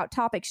more about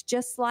topics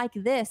just like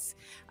this.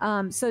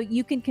 So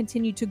you can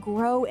continue to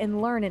grow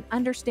and learn and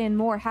understand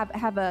more,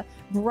 have a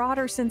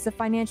broader sense of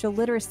financial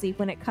literacy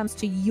when it comes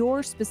to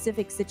your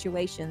specific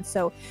situation.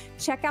 So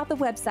check out the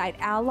website,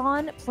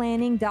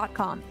 allonplanning.com,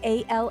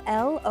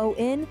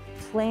 ALLON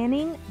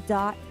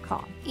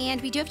planning.com.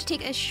 And we do have to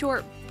take a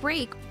short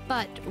break,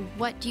 but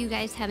what do you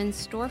guys have in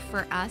store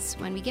for us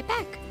when we get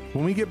back?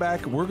 When we get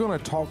back, we're going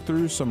to talk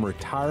through some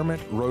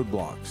retirement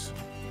roadblocks.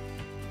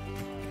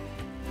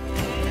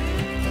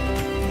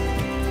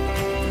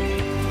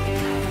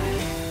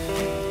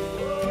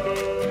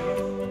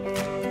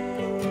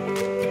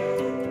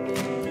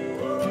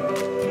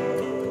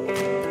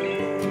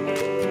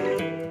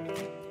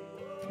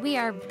 We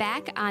are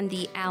back on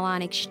the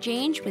Allon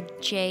Exchange with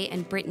Jay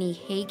and Brittany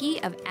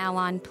Hagee of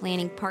Allon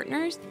Planning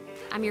Partners.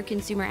 I'm your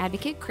consumer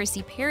advocate,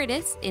 Chrissy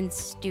Paradis, in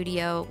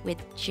studio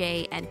with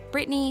Jay and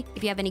Brittany.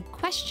 If you have any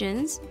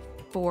questions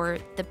for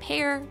the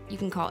pair, you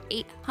can call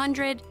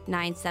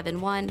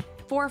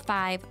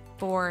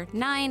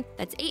 800-971-4549.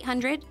 That's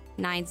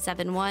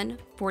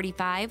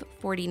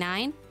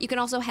 800-971-4549. You can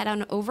also head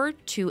on over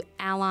to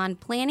Allon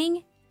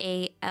Planning,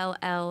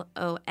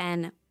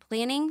 ALLON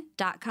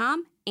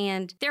planning.com.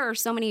 And there are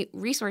so many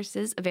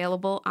resources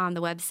available on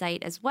the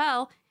website as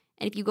well.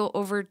 And if you go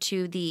over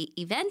to the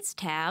events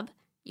tab,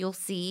 you'll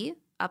see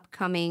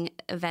upcoming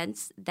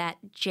events that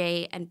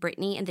Jay and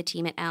Brittany and the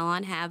team at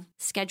Allon have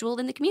scheduled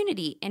in the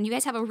community. And you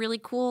guys have a really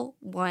cool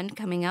one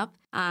coming up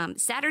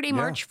Saturday,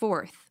 March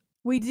 4th.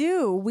 We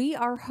do. We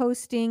are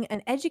hosting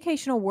an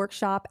educational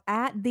workshop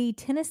at the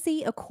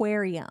Tennessee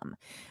Aquarium.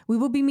 We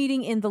will be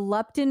meeting in the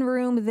Lupton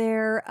room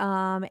there,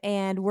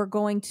 and we're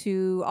going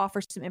to offer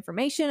some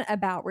information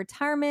about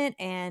retirement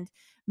and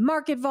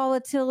market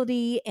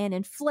volatility and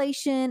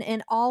inflation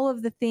and all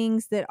of the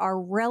things that are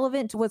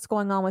relevant to what's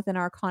going on within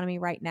our economy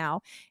right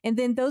now. And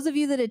then those of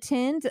you that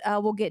attend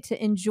will get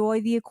to enjoy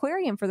the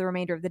aquarium for the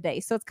remainder of the day.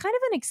 So it's kind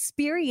of an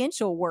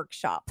experiential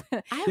workshop.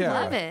 I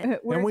love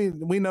it. And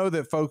we know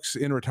that folks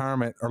in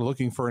retirement are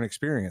looking for an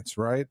experience,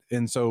 right?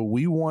 And so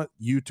we want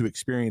you to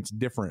experience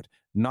different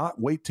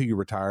not wait till you're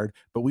retired,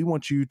 but we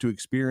want you to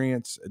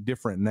experience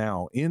different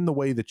now in the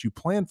way that you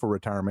plan for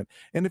retirement.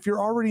 And if you're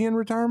already in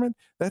retirement,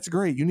 that's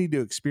great. You need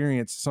to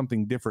experience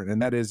something different,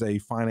 and that is a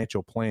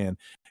financial plan.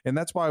 And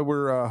that's why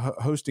we're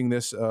hosting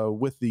this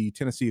with the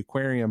Tennessee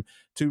Aquarium,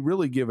 to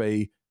really give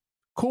a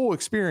cool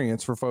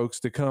experience for folks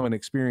to come and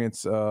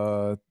experience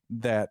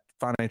that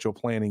financial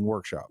planning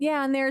workshop.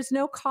 Yeah, and there's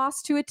no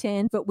cost to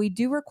attend, but we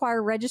do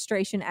require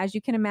registration. As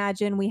you can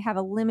imagine, we have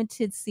a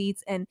limited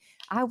seats, and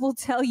I will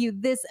tell you,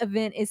 this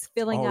event is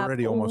filling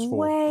Already up almost full.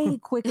 way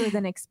quicker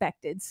than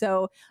expected.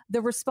 So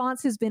the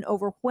response has been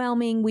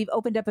overwhelming. We've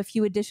opened up a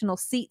few additional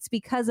seats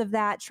because of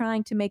that,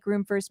 trying to make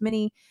room for as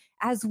many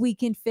as we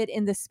can fit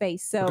in the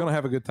space. So we're going to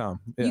have a good time.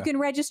 Yeah. You can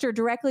register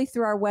directly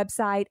through our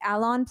website,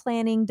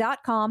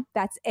 allonplanning.com.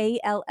 That's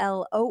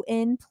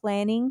ALLON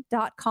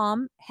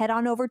planning.com. Head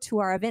on over to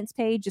our events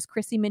page, as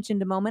Chrissy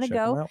mentioned a moment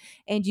ago,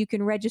 and you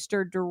can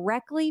register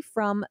directly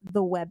from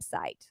the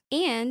website.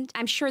 And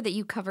I'm sure that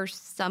you cover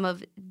some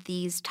of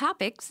these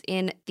topics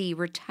in the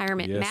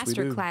retirement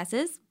master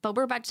classes, but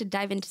we're about to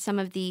dive into some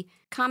of the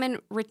common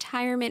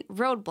retirement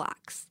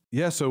roadblocks.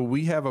 Yeah, so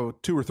we have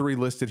 2 or 3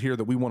 listed here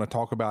that we want to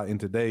talk about in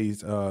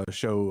today's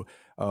show.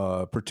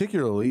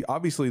 Particularly,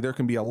 obviously, there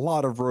can be a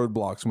lot of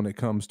roadblocks when it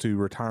comes to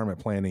retirement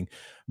planning,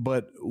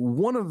 but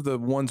one of the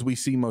ones we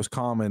see most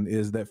common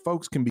is that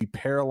folks can be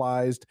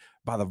paralyzed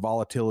by the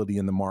volatility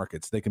in the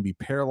markets. They can be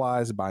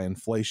paralyzed by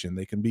inflation.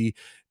 They can be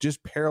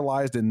just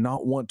paralyzed and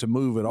not want to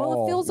move at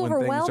all. It feels when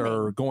overwhelming. Things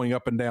are going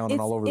up and down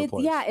and all over the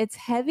place. Yeah, it's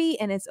heavy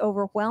and it's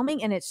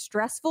overwhelming and it's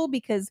stressful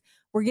because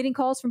we're getting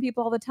calls from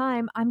people all the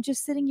time. I'm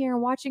just sitting here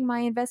and watching my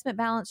investment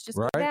balance just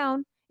go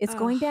down. It's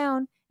going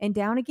down and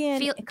down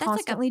again, and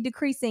constantly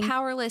decreasing.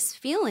 Powerless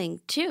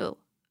feeling too,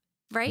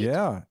 right?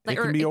 Yeah, it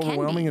can be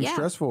overwhelming and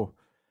stressful.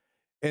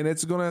 And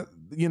it's going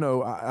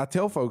to, I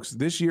tell folks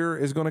this year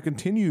is going to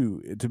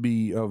continue to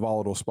be a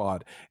volatile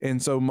spot.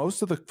 And so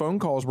most of the phone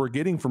calls we're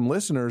getting from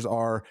listeners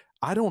are,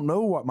 I don't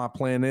know what my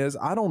plan is.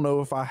 I don't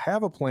know if I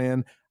have a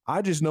plan.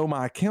 I just know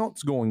my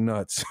account's going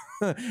nuts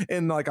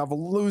and like I'm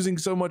losing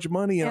so much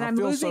money and I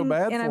feel so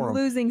bad for them. And I'm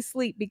losing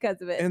sleep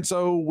because of it. And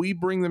so we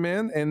bring them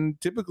in, and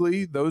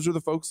typically those are the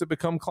folks that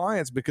become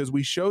clients because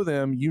we show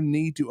them you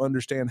need to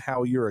understand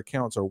how your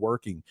accounts are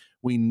working.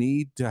 We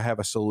need to have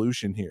a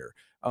solution here.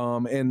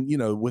 And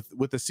with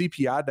the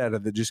CPI data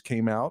that just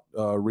came out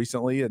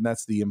recently, and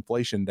that's the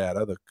inflation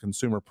data, the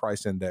consumer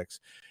price index,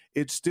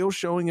 it's still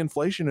showing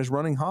inflation is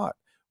running hot.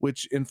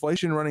 Which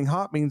inflation running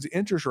hot means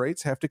interest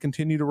rates have to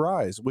continue to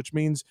rise, which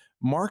means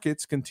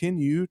markets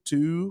continue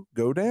to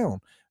go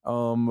down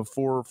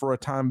for a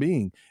time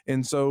being.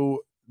 And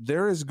so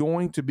there is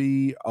going to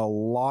be a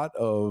lot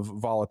of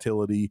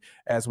volatility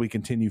as we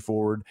continue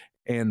forward,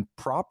 and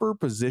proper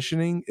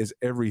positioning is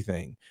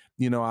everything.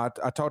 I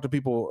talk to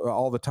people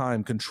all the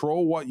time,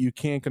 control what you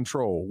can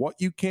control. What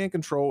you can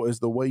control is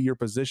the way you're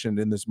positioned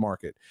in this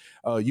market.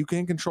 You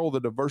can control the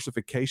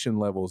diversification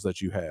levels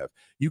that you have.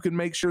 You can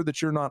make sure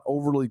that you're not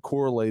overly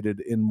correlated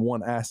in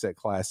one asset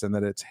class and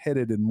that it's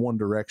headed in one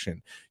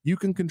direction. You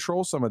can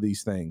control some of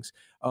these things.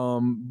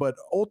 But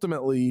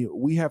ultimately,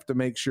 we have to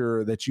make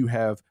sure that you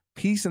have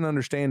peace and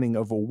understanding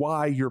of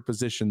why you're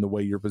positioned the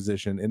way you're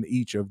positioned in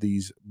each of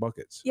these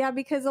buckets. Yeah,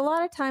 because a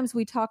lot of times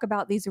we talk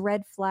about these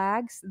red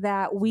flags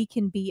that we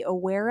can be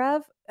aware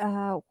of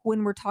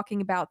when we're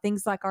talking about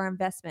things like our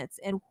investments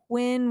and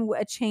when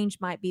a change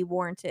might be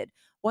warranted.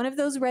 One of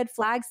those red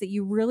flags that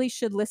you really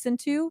should listen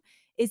to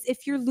is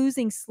if you're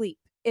losing sleep.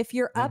 If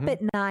you're up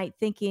at night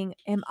thinking,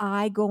 am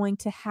I going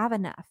to have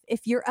enough?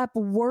 If you're up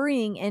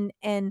worrying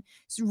and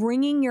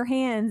wringing your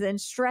hands and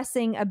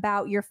stressing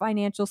about your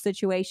financial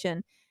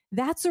situation,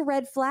 that's a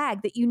red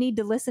flag that you need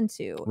to listen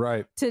to.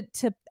 Right.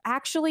 To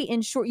actually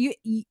ensure you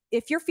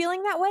if you're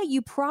feeling that way,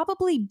 you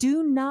probably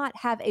do not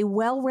have a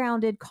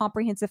well-rounded,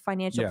 comprehensive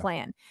financial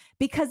plan.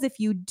 Because if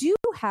you do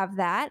have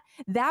that,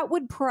 that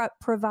would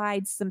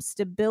provide some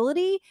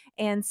stability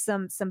and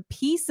some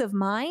peace of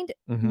mind,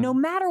 no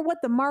matter what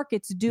the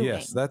market's doing.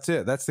 Yes, that's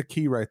it. That's the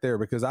key right there.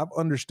 Because I've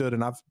understood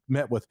and I've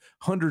met with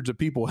hundreds of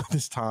people at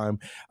this time,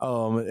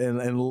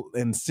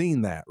 and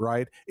seen that.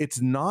 Right. It's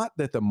not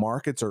that the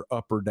markets are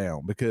up or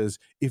down, because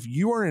if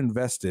you are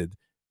invested,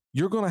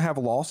 you're going to have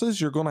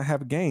losses, you're going to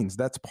have gains.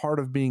 That's part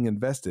of being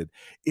invested.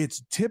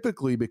 It's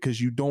typically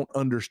because you don't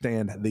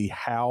understand the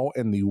how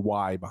and the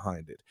why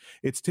behind it.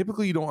 It's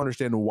typically you don't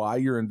understand why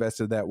you're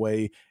invested that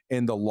way,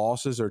 and the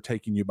losses are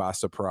taking you by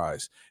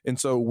surprise. And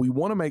so we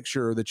want to make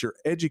sure that you're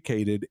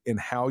educated in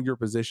how you're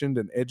positioned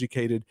and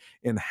educated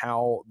in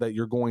how that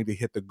you're going to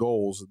hit the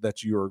goals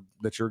that you're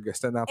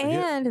setting out to hit.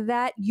 And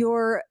that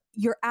your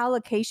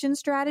allocation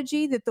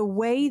strategy, that the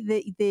way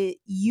that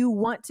you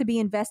want to be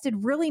invested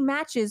really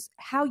matches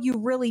how you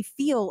really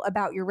feel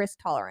about your risk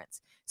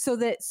tolerance, so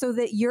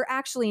that you're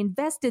actually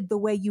invested the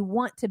way you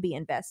want to be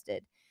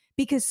invested.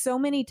 because so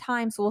many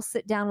times we'll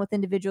sit down with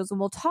individuals and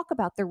we'll talk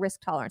about their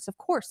risk tolerance. Of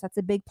course, that's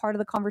a big part of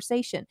the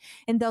conversation.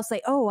 And they'll say,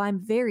 oh, I'm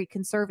very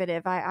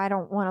conservative. I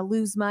don't want to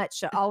lose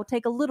much. I'll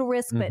take a little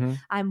risk, but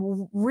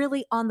I'm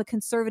really on the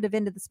conservative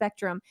end of the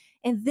spectrum.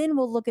 And then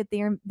we'll look at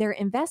their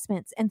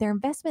investments, and their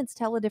investments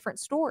tell a different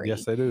story.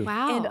 Yes, they do.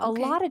 Wow. And a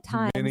lot of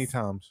times, many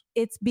times,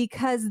 it's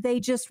because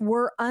they just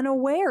were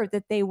unaware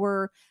that they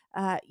were,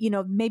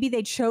 maybe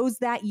they chose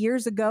that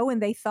years ago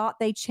and they thought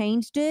they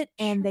changed it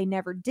and they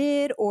never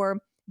did, or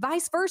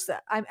vice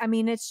versa. I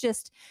mean, it's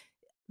just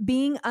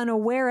being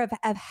unaware of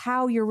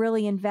how you're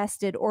really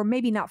invested, or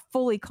maybe not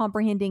fully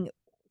comprehending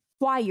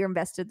why you're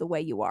invested the way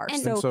you are.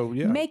 And So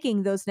yeah.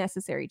 making those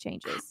necessary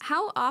changes.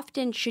 How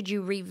often should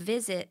you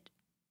revisit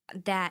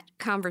that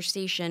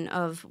conversation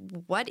of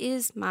what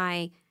is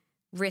my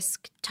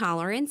risk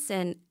tolerance?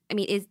 And I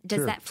mean, does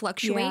Sure. that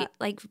fluctuate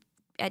like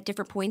at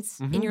different points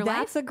in your life?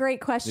 That's a great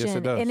question. Yes,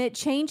 it does. And it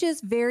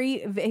changes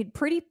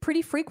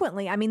pretty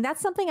frequently. I mean, that's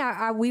something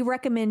we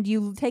recommend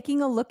you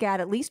taking a look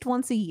at least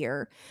once a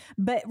year,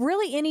 but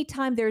really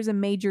anytime there's a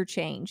major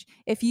change.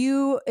 If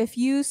you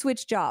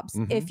switch jobs,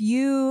 if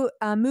you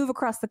move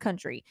across the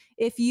country,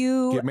 if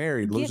you get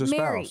married, lose a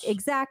spouse,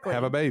 exactly,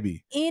 have a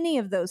baby, any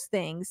of those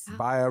things,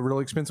 buy a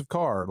really expensive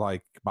car,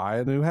 like buy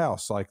a new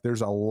house. Like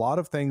there's a lot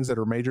of things that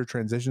are major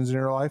transitions in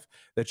your life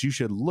that you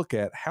should look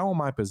at. How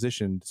am I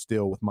positioned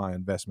still with my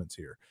investments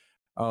here?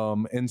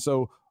 And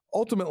so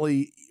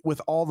ultimately,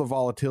 with all the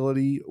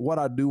volatility, what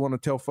I do want to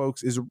tell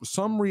folks is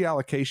some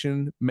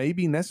reallocation may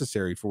be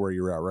necessary for where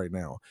you're at right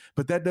now,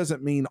 but that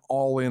doesn't mean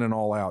all in and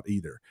all out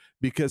either,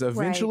 because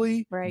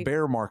eventually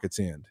bear markets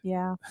end.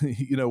 Yeah.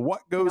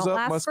 What goes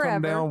up must forever.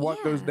 come down.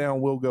 What goes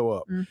down will go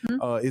up.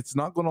 It's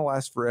not going to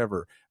last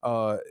forever.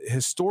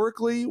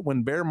 Historically,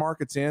 when bear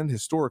markets end,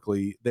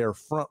 they're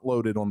front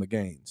loaded on the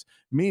gains,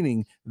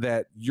 meaning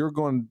that you're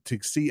going to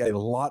see a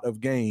lot of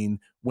gain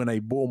when a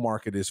bull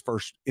market is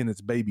first in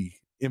its baby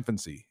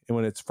infancy and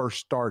when it's first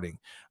starting.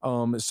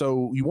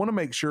 So you want to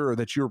make sure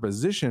that you're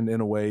positioned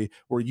in a way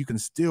where you can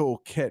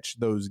still catch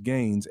those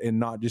gains and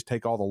not just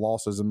take all the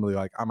losses and be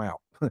like, I'm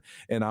out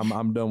and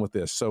I'm done with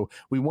this. So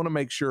we want to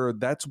make sure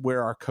that's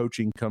where our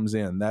coaching comes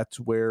in. That's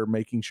where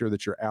making sure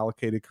that you're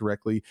allocated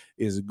correctly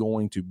is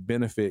going to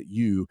benefit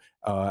you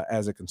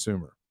as a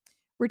consumer.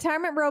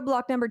 Retirement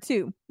roadblock number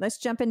 2. Let's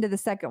jump into the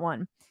second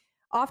one.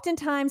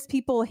 Oftentimes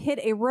people hit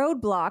a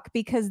roadblock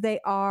because they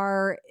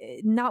are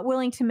not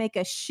willing to make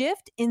a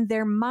shift in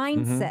their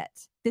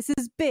mindset. This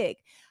is big.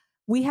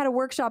 We had a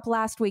workshop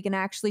last week and I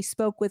actually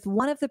spoke with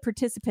one of the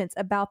participants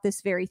about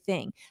this very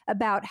thing,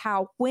 about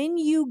how when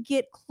you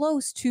get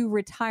close to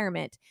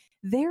retirement,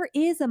 there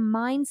is a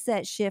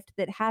mindset shift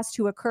that has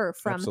to occur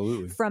from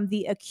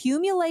the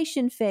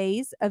accumulation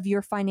phase of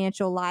your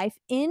financial life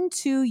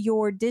into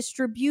your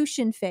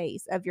distribution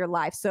phase of your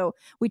life. So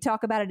we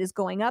talk about it as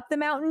going up the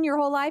mountain your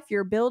whole life.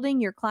 You're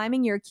building, you're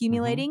climbing, you're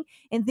accumulating,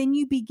 and then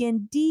you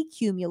begin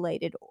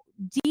decumulating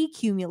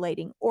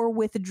or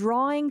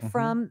withdrawing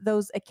from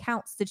those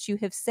accounts that you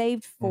have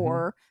saved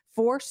for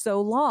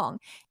so long.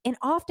 And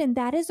often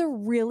that is a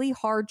really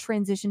hard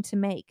transition to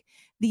make.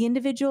 The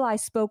individual I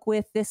spoke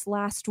with this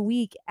last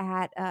week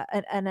at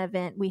an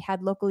event we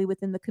had locally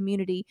within the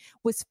community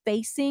was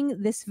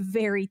facing this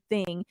very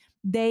thing.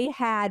 They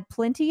had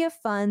plenty of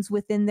funds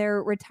within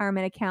their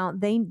retirement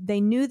account.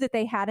 They knew that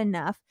they had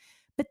enough,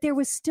 but there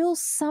was still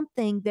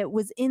something that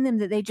was in them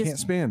that they just can't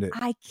spend it.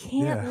 I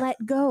can't let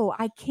go.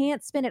 I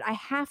can't spend it. I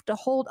have to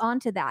hold on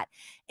to that.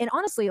 And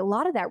honestly, a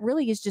lot of that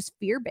really is just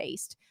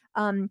fear-based.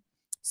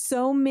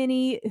 So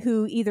many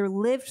who either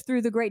lived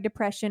through the Great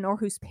Depression or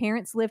whose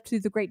parents lived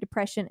through the Great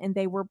Depression and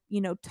they were,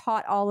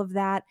 taught all of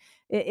that.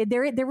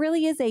 There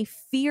really is a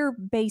fear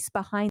base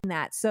behind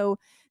that. So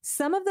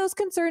some of those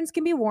concerns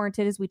can be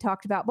warranted, as we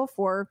talked about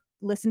before.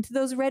 Listen to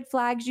those red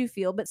flags you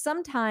feel, but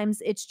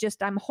sometimes it's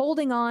just I'm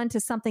holding on to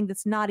something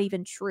that's not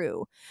even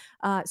true.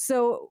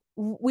 So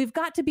we've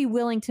got to be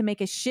willing to make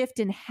a shift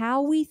in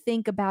how we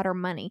think about our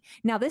money.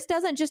 Now, this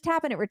doesn't just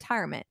happen at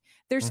retirement.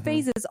 There's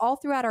phases all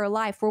throughout our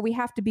life where we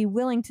have to be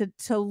willing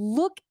to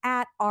look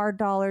at our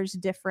dollars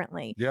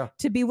differently,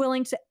 to be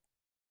willing to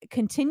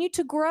continue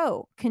to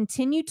grow,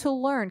 continue to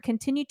learn,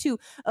 continue to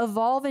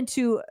evolve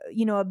into,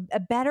 a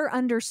better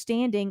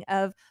understanding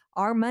of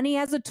our money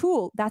as a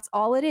tool. That's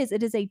all it is.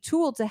 It is a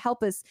tool to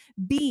help us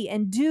be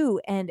and do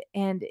and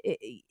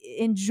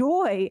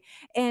enjoy.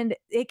 And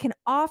it can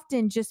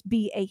often just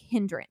be a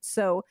hindrance.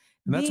 So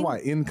that's why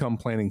income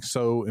planning is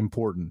so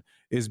important,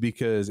 is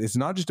because it's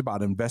not just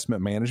about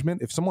investment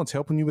management. If someone's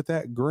helping you with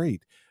that,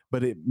 great.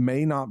 But it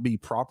may not be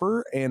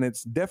proper, and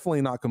it's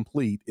definitely not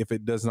complete if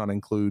it does not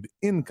include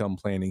income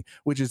planning,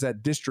 which is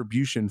that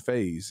distribution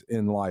phase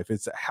in life.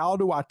 It's how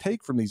do I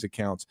take from these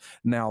accounts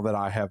now that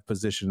I have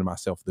positioned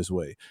myself this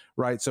way,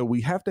 right? So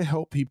we have to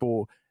help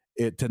people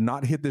to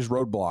not hit this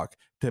roadblock,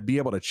 to be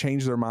able to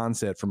change their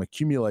mindset from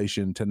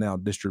accumulation to now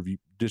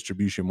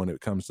distribution when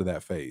it comes to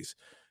that phase.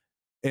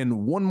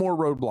 And one more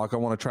roadblock I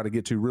want to try to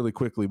get to really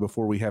quickly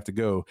before we have to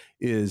go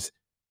is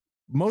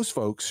most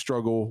folks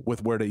struggle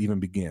with where to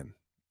even begin.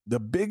 The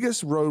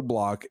biggest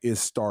roadblock is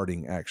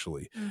starting,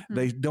 actually.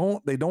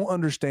 Mhm. They don't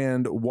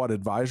understand what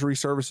advisory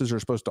services are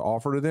supposed to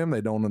offer to them.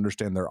 They don't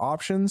understand their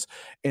options.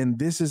 And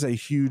this is a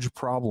huge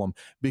problem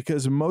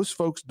because most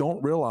folks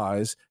don't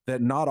realize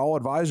that not all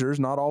advisors,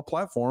 not all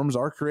platforms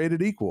are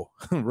created equal,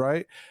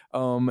 right?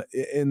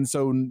 And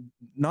so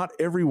not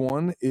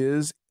everyone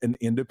is an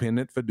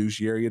independent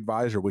fiduciary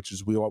advisor, which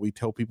is what we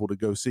tell people to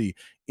go see.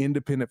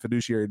 Independent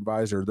fiduciary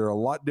advisor. They're a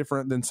lot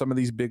different than some of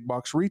these big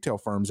box retail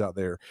firms out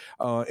there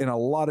in a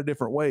lot of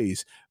different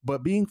ways.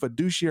 But being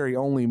fiduciary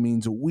only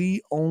means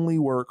we only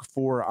work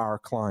for our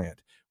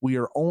client. We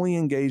are only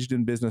engaged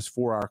in business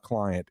for our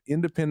client,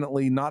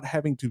 independently, not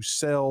having to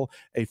sell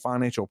a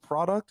financial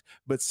product,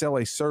 but sell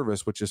a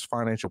service, which is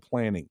financial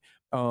planning.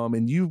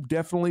 And you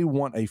definitely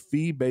want a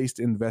fee-based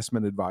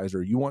investment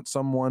advisor. You want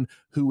someone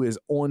who is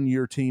on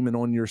your team and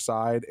on your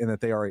side and that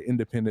they are an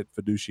independent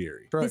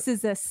fiduciary. Right. This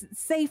is a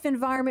safe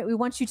environment. We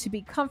want you to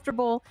be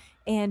comfortable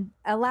and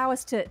allow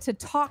us to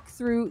talk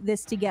through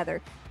this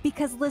together.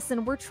 Because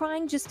listen, we're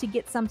trying just to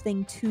get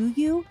something to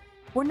you.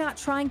 We're not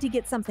trying to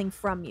get something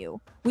from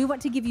you. We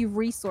want to give you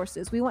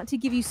resources. We want to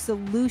give you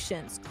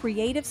solutions,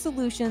 creative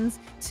solutions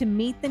to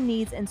meet the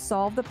needs and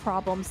solve the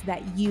problems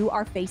that you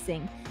are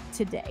facing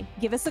today.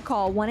 Give us a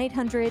call,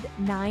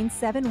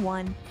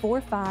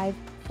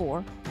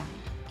 1-800-971-4549.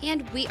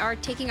 And we are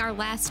taking our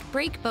last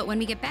break, but when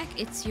we get back,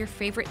 it's your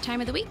favorite time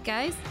of the week,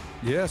 guys.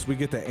 Yes, we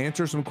get to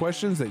answer some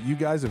questions that you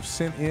guys have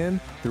sent in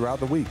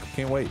throughout the week.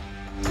 Can't wait.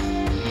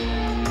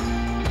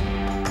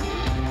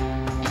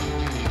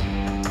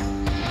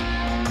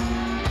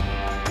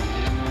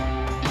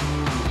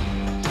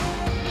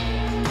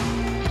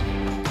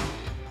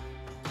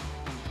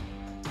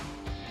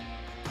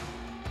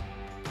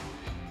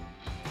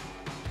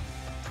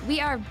 We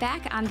are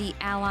back on the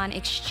Allon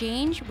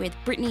Exchange with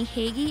Brittany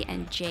Hagee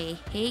and Jay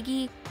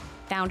Hagee,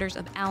 founders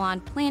of Allon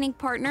Planning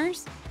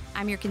Partners.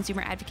 I'm your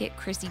consumer advocate,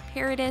 Chrissy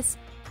Paradis.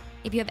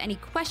 If you have any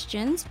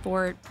questions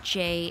for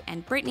Jay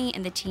and Brittany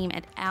and the team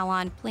at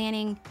Allon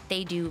Planning,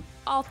 they do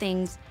all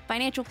things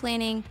financial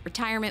planning,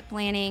 retirement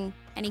planning.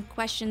 Any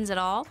questions at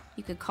all,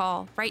 you could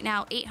call right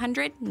now,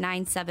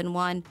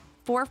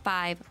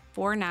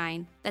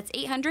 800-971-4549. That's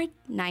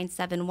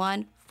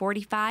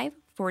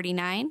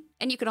 800-971-4549.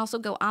 And you can also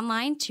go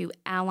online to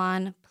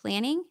Allon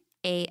Planning,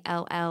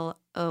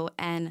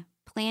 ALLON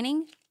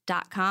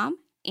planning.com,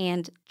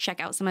 and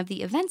check out some of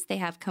the events they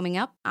have coming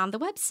up on the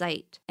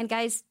website. And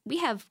guys, we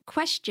have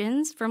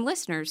questions from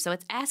listeners, so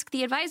it's Ask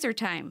the Advisor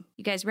time.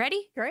 You guys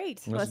ready?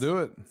 Great. Let's do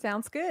it.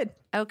 Sounds good.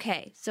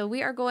 Okay, so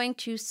we are going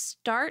to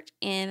start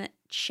in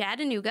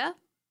Chattanooga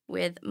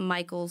with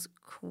Michael's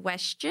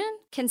question.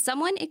 Can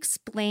someone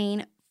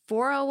explain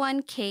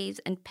 401ks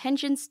and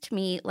pensions to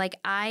me like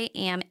I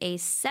am a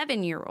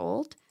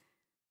 7-year-old?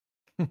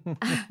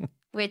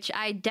 Which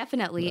I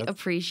definitely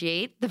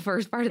appreciate the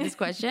first part of this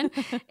question.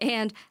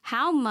 And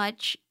how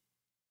much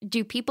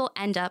do people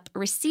end up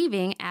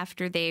receiving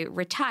after they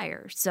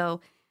retire? So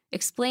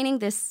explaining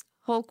this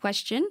whole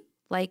question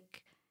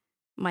like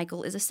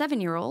Michael is a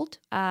 7-year-old.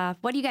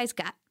 What do you guys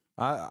got?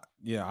 I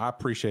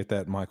appreciate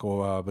that,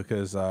 Michael,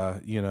 because,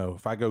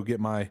 if I go get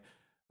my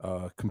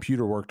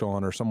computer worked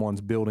on or someone's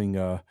building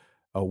a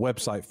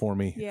website for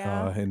me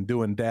and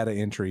doing data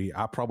entry,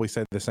 I probably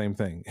said the same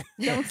thing.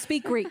 Don't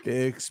speak Greek.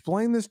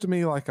 Explain this to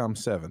me like I'm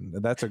 7.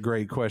 That's a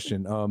great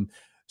question.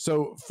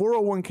 So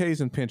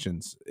 401ks and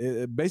pensions,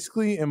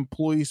 basically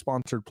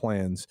employee-sponsored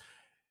plans.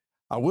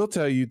 I will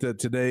tell you that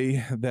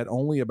today that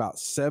only about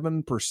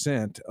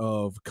 7%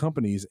 of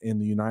companies in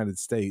the United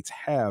States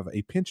have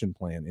a pension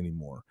plan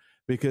anymore,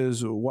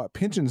 because what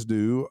pensions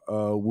do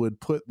would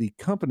put the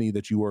company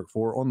that you work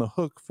for on the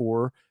hook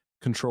for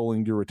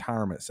controlling your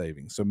retirement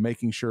savings. So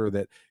making sure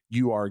that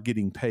you are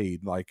getting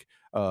paid like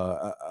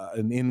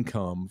an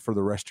income for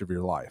the rest of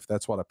your life.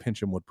 That's what a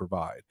pension would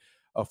provide.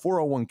 A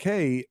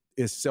 401k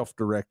is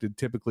self-directed,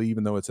 typically,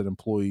 even though it's an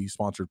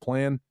employee-sponsored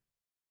plan.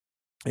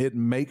 It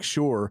makes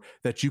sure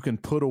that you can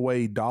put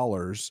away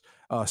dollars.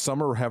 Some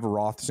have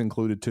Roths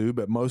included too,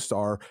 but most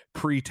are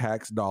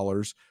pre-tax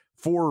dollars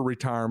for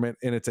retirement,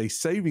 and it's a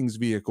savings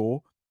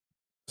vehicle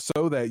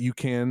so that you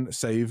can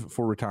save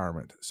for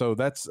retirement. So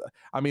that's,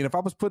 if I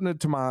was putting it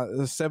to my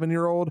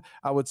 7-year-old,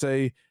 I would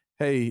say,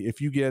 hey,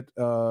 if you get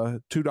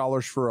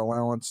 $2 for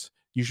allowance,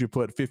 you should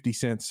put 50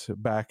 cents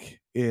back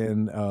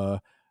in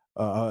a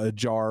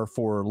jar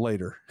for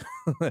later,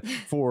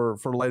 for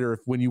later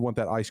when you want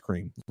that ice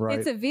cream, right?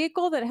 It's a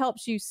vehicle that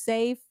helps you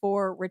save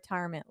for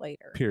retirement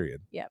later.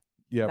 Period. Yep.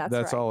 Yeah,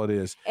 that's right. All it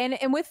is. And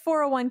with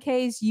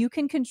 401ks, you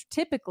can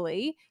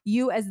typically,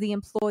 you as the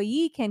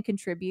employee can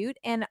contribute,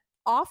 and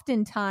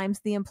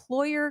oftentimes the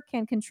employer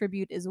can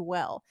contribute as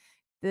well.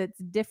 That's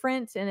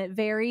different, and it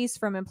varies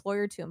from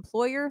employer to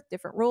employer,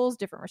 different rules,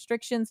 different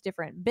restrictions,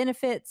 different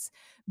benefits,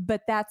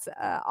 but that's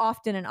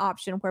often an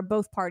option where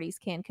both parties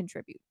can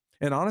contribute.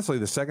 And honestly,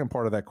 the second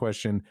part of that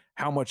question,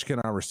 how much can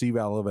I receive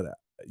out of it,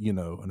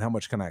 and how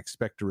much can I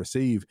expect to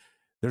receive?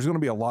 there's going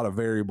to be a lot of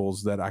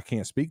variables that I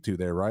can't speak to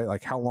there, right?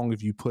 Like, how long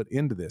have you put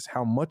into this?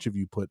 How much have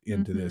you put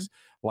into this?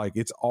 Like,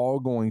 it's all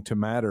going to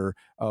matter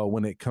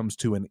when it comes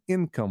to an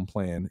income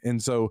plan.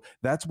 And so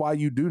that's why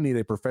you do need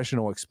a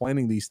professional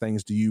explaining these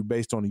things to you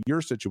based on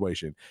your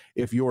situation.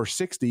 If you're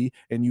 60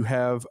 and you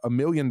have $1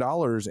 million in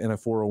a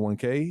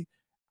 401k,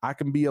 I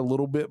can be a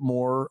little bit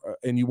more,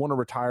 and you want to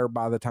retire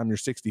by the time you're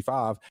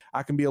 65,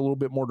 I can be a little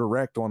bit more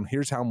direct on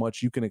here's how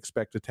much you can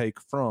expect to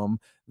take from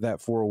that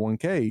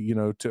 401k, you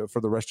know, for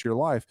the rest of your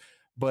life.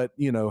 But,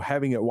 you know,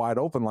 having it wide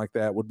open like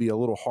that would be a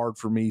little hard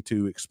for me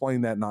to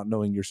explain that, not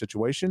knowing your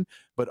situation.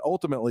 But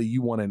ultimately,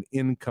 you want an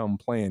income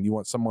plan. You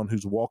want someone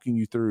who's walking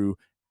you through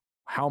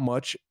how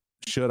much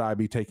should I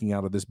be taking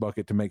out of this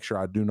bucket to make sure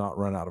I do not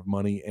run out of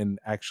money and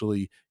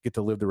actually get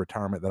to live the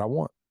retirement that I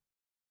want.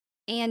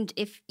 And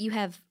if you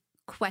have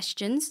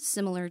questions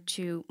similar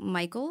to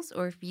Michael's,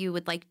 or if you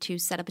would like to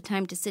set up a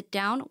time to sit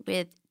down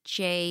with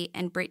Jay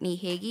and Brittany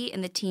Hagee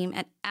and the team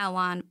at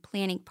Allon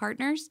Planning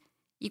Partners,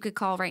 you could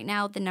call right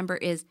now. The number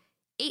is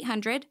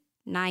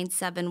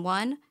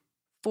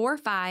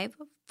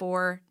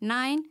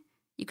 800-971-4549.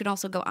 You can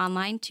also go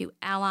online to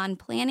Allon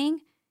Planning,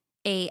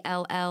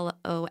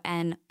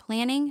 ALLON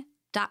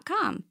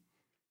planning.com.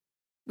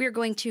 We're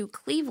going to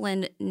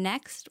Cleveland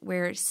next,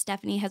 where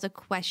Stephanie has a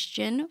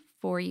question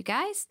for you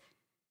guys.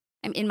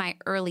 I'm in my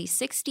early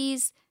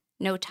 60s,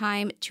 no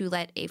time to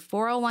let a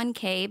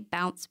 401k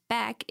bounce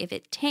back if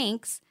it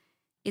tanks.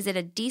 Is it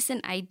a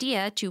decent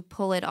idea to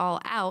pull it all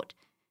out?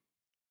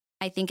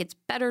 I think it's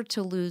better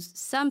to lose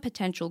some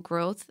potential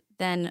growth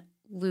than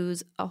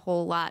lose a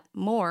whole lot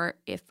more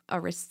if a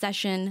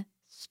recession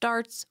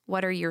starts.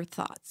 What are your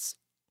thoughts?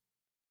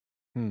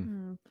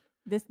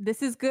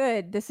 This is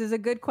good. This is a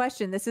good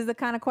question. This is the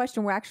kind of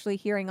question we're actually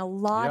hearing a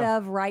lot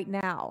of right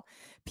now.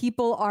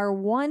 People are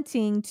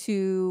wanting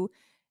to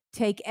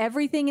take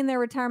everything in their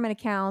retirement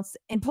accounts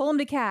and pull them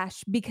to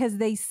cash because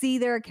they see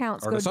their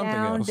accounts go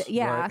down.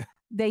 Right?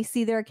 They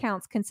see their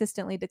accounts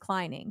consistently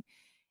declining.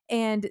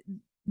 And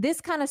this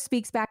kind of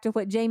speaks back to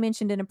what Jay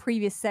mentioned in a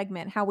previous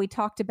segment, how we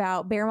talked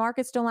about bear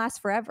markets don't last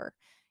forever.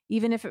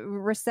 Even if a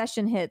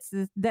recession hits,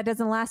 that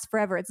doesn't last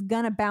forever. It's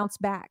going to bounce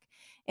back.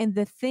 And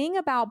the thing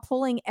about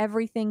pulling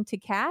everything to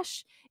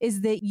cash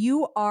is that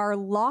you are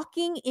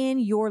locking in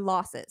your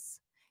losses.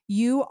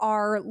 You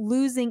are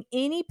losing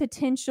any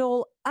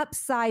potential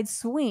upside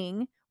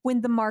swing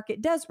when the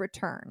market does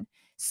return.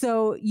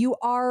 So you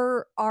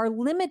are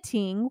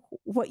limiting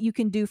what you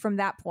can do from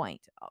that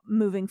point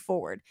moving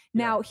forward.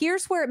 Now,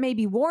 here's where it may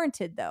be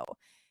warranted, though.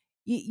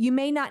 You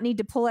may not need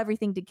to pull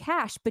everything to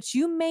cash, but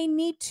you may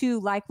need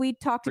to, like we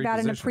talked about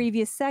in a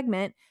previous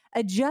segment,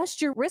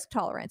 adjust your risk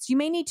tolerance. You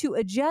may need to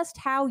adjust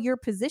how you're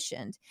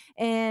positioned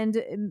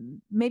and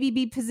maybe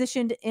be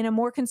positioned in a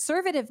more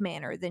conservative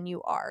manner than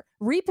you are.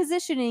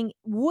 Repositioning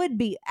would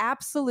be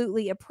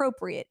absolutely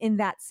appropriate in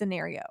that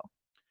scenario.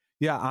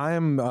 Yeah, I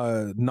am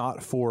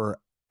not for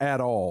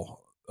at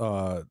all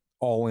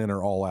in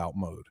or all out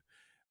mode.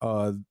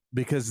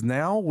 Because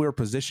now we're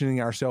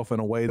positioning ourselves in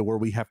a way to where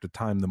we have to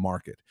time the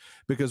market.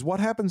 Because what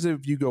happens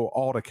if you go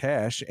all to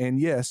cash and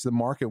yes, the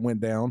market went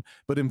down,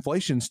 but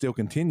inflation still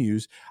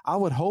continues? I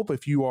would hope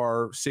if you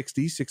are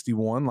 60,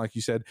 61, like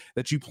you said,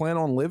 that you plan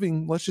on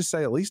living, let's just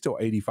say at least till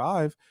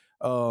 85,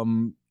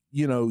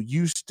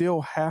 you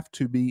still have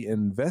to be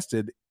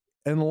invested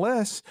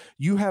unless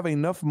you have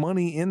enough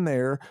money in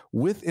there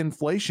with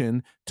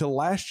inflation to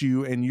last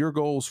you and your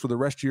goals for the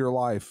rest of your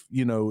life.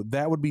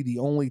 That would be the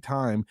only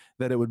time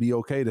that it would be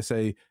okay to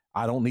say,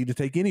 I don't need to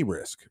take any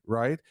risk,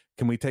 right?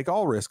 Can we take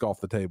all risk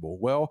off the table?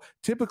 Well,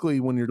 typically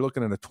when you're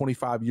looking at a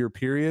 25-year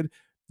period,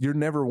 you're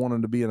never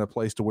wanting to be in a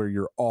place to where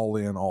you're all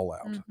in, all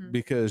out,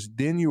 because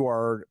then you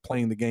are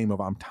playing the game of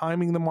I'm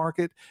timing the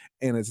market,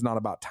 and it's not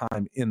about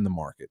time in the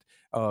market,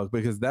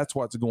 because that's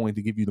what's going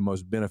to give you the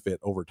most benefit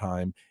over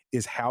time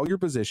is how you're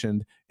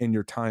positioned and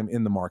your time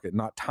in the market,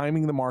 not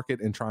timing the market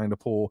and trying to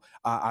pull.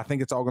 I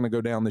think it's all going to go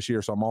down this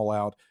year, so I'm all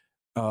out.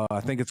 I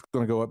think it's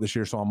going to go up this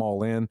year, so I'm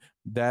all in.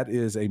 That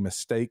is a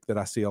mistake that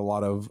I see a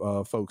lot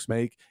of folks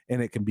make,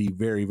 and it can be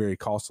very, very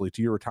costly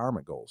to your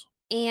retirement goals.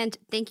 And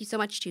thank you so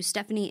much to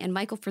Stephanie and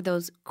Michael for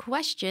those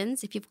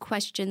questions. If you have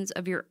questions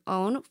of your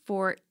own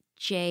for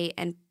Jay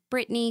and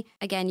Brittany,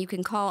 again, you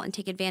can call and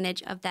take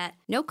advantage of that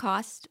no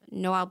cost,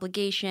 no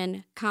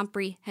obligation,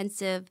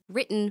 comprehensive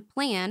written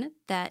plan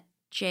that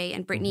Jay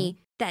and Brittany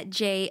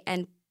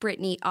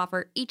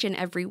offer each and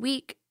every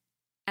week.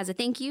 As a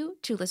thank you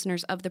to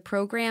listeners of the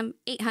program,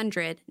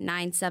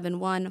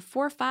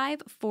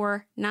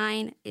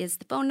 800-971-4549 is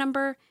the phone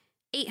number,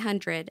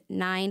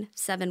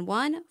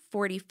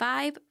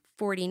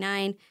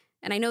 800-971-4549.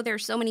 And I know there are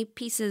so many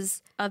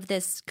pieces of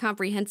this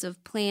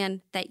comprehensive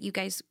plan that you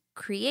guys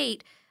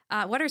create.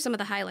 What are some of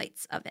the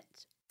highlights of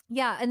it?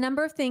 Yeah, a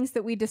number of things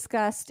that we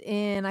discussed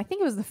in, I think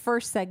it was the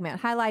first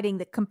segment, highlighting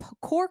the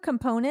core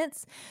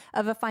components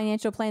of a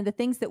financial plan, the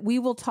things that we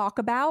will talk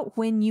about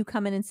when you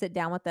come in and sit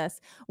down with us.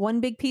 One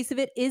big piece of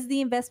it is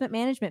the investment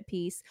management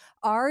piece.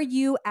 Are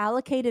you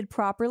allocated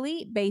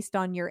properly based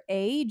on your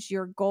age,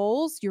 your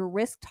goals, your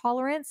risk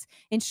tolerance,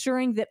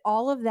 ensuring that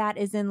all of that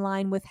is in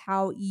line with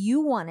how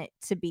you want it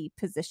to be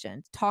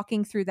positioned,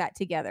 talking through that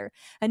together.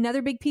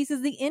 Another big piece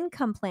is the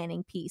income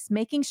planning piece,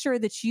 making sure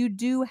that you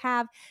do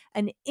have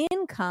an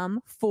income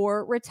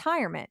for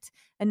retirement.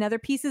 Another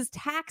piece is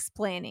tax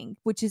planning,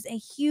 which is a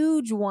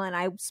huge one.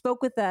 I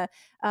spoke with a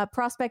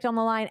prospect on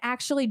the line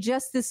actually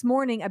just this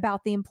morning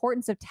about the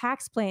importance of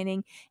tax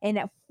planning and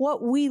at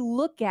what we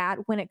look at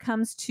when it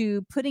comes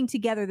to putting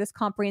together this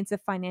comprehensive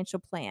financial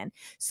plan.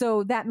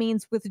 So that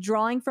means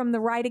withdrawing from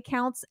the right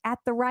accounts at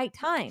the right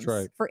times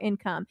for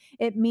income.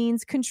 It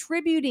means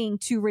contributing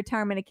to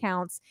retirement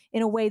accounts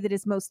in a way that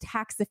is most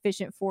tax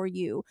efficient for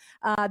you.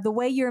 The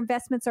way your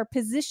investments are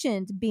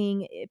positioned,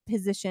 being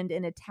positioned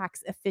in a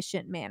tax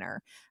efficient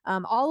manner.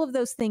 All of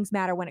those things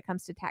matter when it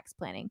comes to tax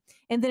planning.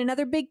 And then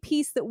another big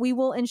piece that we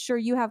will ensure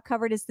you have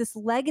covered is this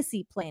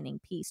legacy planning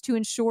piece to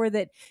ensure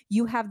that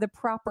you have the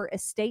proper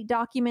estate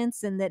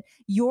documents and that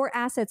your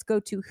assets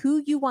go to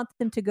who you want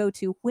them to go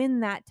to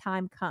when that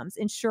time comes,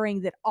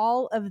 ensuring that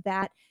all of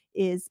that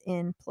is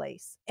in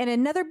place. And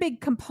another big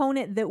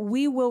component that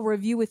we will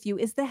review with you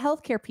is the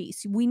healthcare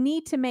piece. We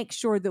need to make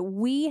sure that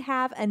we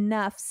have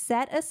enough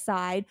set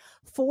aside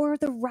for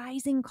the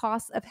rising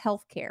costs of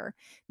healthcare.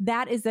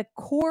 That is a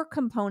core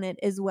component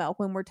as well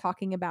when we're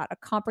talking about a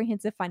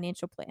comprehensive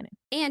financial planning.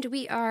 And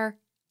we are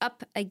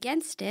up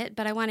against it,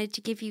 but I wanted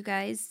to give you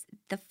guys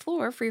the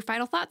floor for your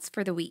final thoughts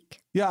for the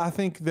week. Yeah, I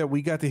think that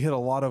we got to hit a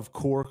lot of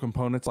core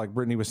components, like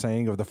Brittany was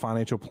saying, of the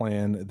financial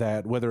plan,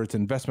 that whether it's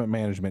investment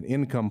management,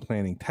 income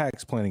planning,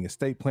 tax planning,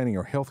 estate planning,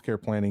 or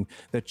healthcare planning,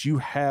 that you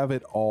have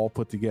it all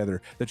put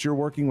together, that you're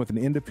working with an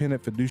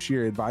independent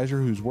fiduciary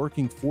advisor who's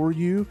working for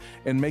you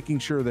and making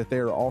sure that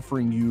they're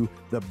offering you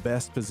the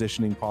best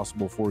positioning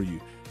possible for you.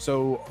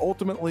 So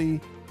ultimately,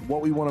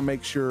 what we want to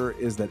make sure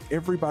is that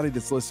everybody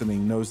that's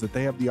listening knows that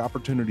they have the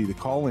opportunity to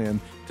call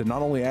in to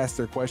not only ask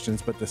their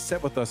questions, but to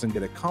sit with us and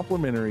get a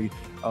complimentary,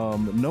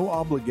 no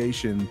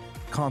obligation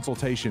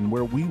consultation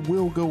where we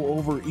will go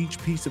over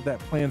each piece of that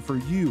plan for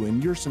you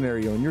and your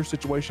scenario and your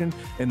situation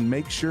and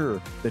make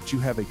sure that you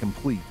have a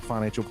complete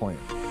financial plan.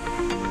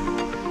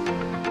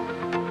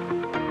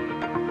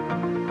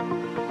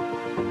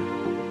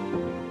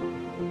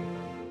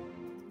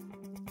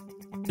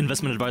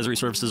 Investment advisory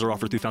services are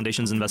offered through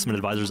Foundations Investment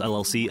Advisors,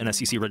 LLC, an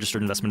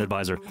SEC-registered investment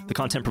advisor. The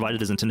content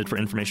provided is intended for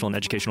informational and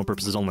educational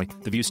purposes only.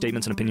 The views,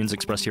 statements, and opinions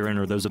expressed herein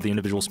are those of the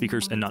individual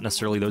speakers and not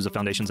necessarily those of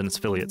Foundations and its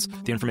affiliates.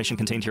 The information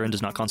contained herein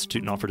does not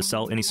constitute an offer to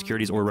sell any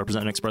securities or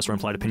represent an express or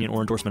implied opinion or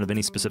endorsement of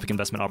any specific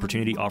investment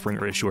opportunity, offering,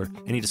 or issuer.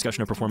 Any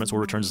discussion of performance or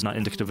returns is not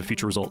indicative of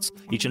future results.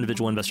 Each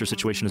individual investor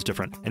situation is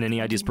different, and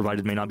any ideas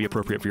provided may not be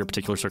appropriate for your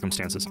particular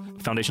circumstances.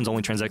 Foundations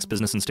only transacts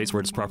business in states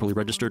where it is properly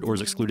registered or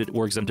is excluded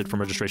or exempted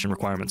from registration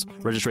requirements.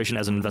 Registration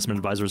as an investment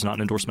advisor is not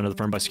an endorsement of the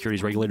firm by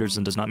securities regulators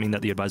and does not mean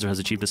that the advisor has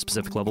achieved a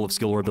specific level of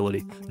skill or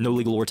ability. No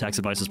legal or tax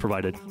advice is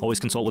provided. Always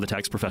consult with a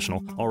tax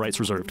professional. All rights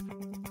reserved.